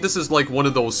 Maybe this is like one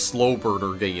of those slow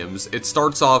burner games. It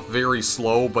starts off very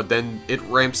slow, but then it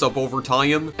ramps up over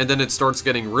time, and then it starts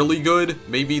getting really good.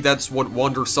 Maybe that's what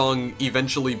Wandersong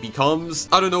eventually becomes.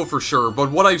 I don't know for sure,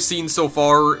 but what I've seen so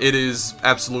far, it is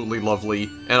absolutely lovely,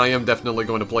 and I am definitely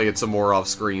going to play it some more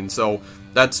off-screen. So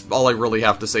that's all I really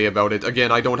have to say about it. Again,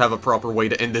 I don't have a proper way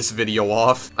to end this video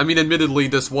off. I mean, admittedly,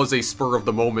 this was a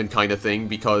spur-of-the-moment kind of thing,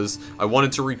 because I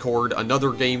wanted to record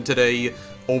another game today.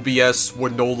 OBS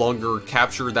would no longer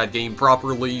capture that game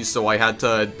properly, so I had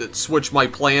to switch my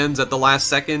plans at the last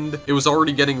second. It was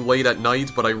already getting late at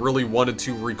night, but I really wanted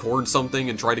to record something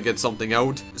and try to get something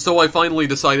out. So I finally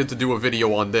decided to do a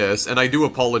video on this, and I do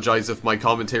apologize if my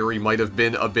commentary might have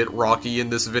been a bit rocky in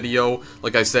this video.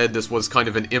 Like I said, this was kind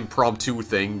of an impromptu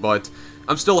thing, but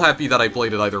I'm still happy that I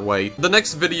played it either way. The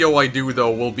next video I do,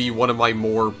 though, will be one of my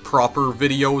more proper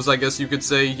videos, I guess you could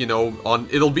say. You know,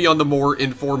 it'll be on the more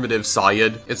informative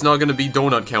side. It's not gonna be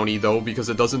Donut County, though, because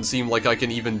it doesn't seem like I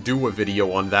can even do a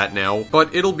video on that now.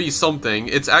 But it'll be something.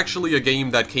 It's actually a game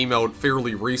that came out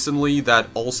fairly recently that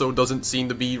also doesn't seem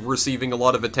to be receiving a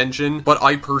lot of attention, but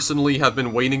I personally have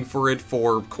been waiting for it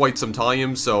for quite some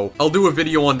time, so I'll do a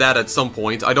video on that at some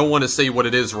point. I don't want to say what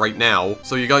it is right now,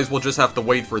 so you guys will just have to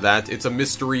wait for that. It's a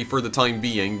mystery for the time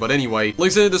being, but anyway,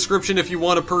 links in the description if you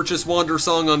want to purchase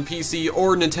Wandersong on PC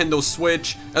or Nintendo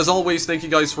Switch. As always, thank you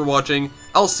guys for watching.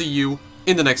 I'll see you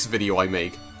in the next video I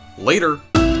make. Later!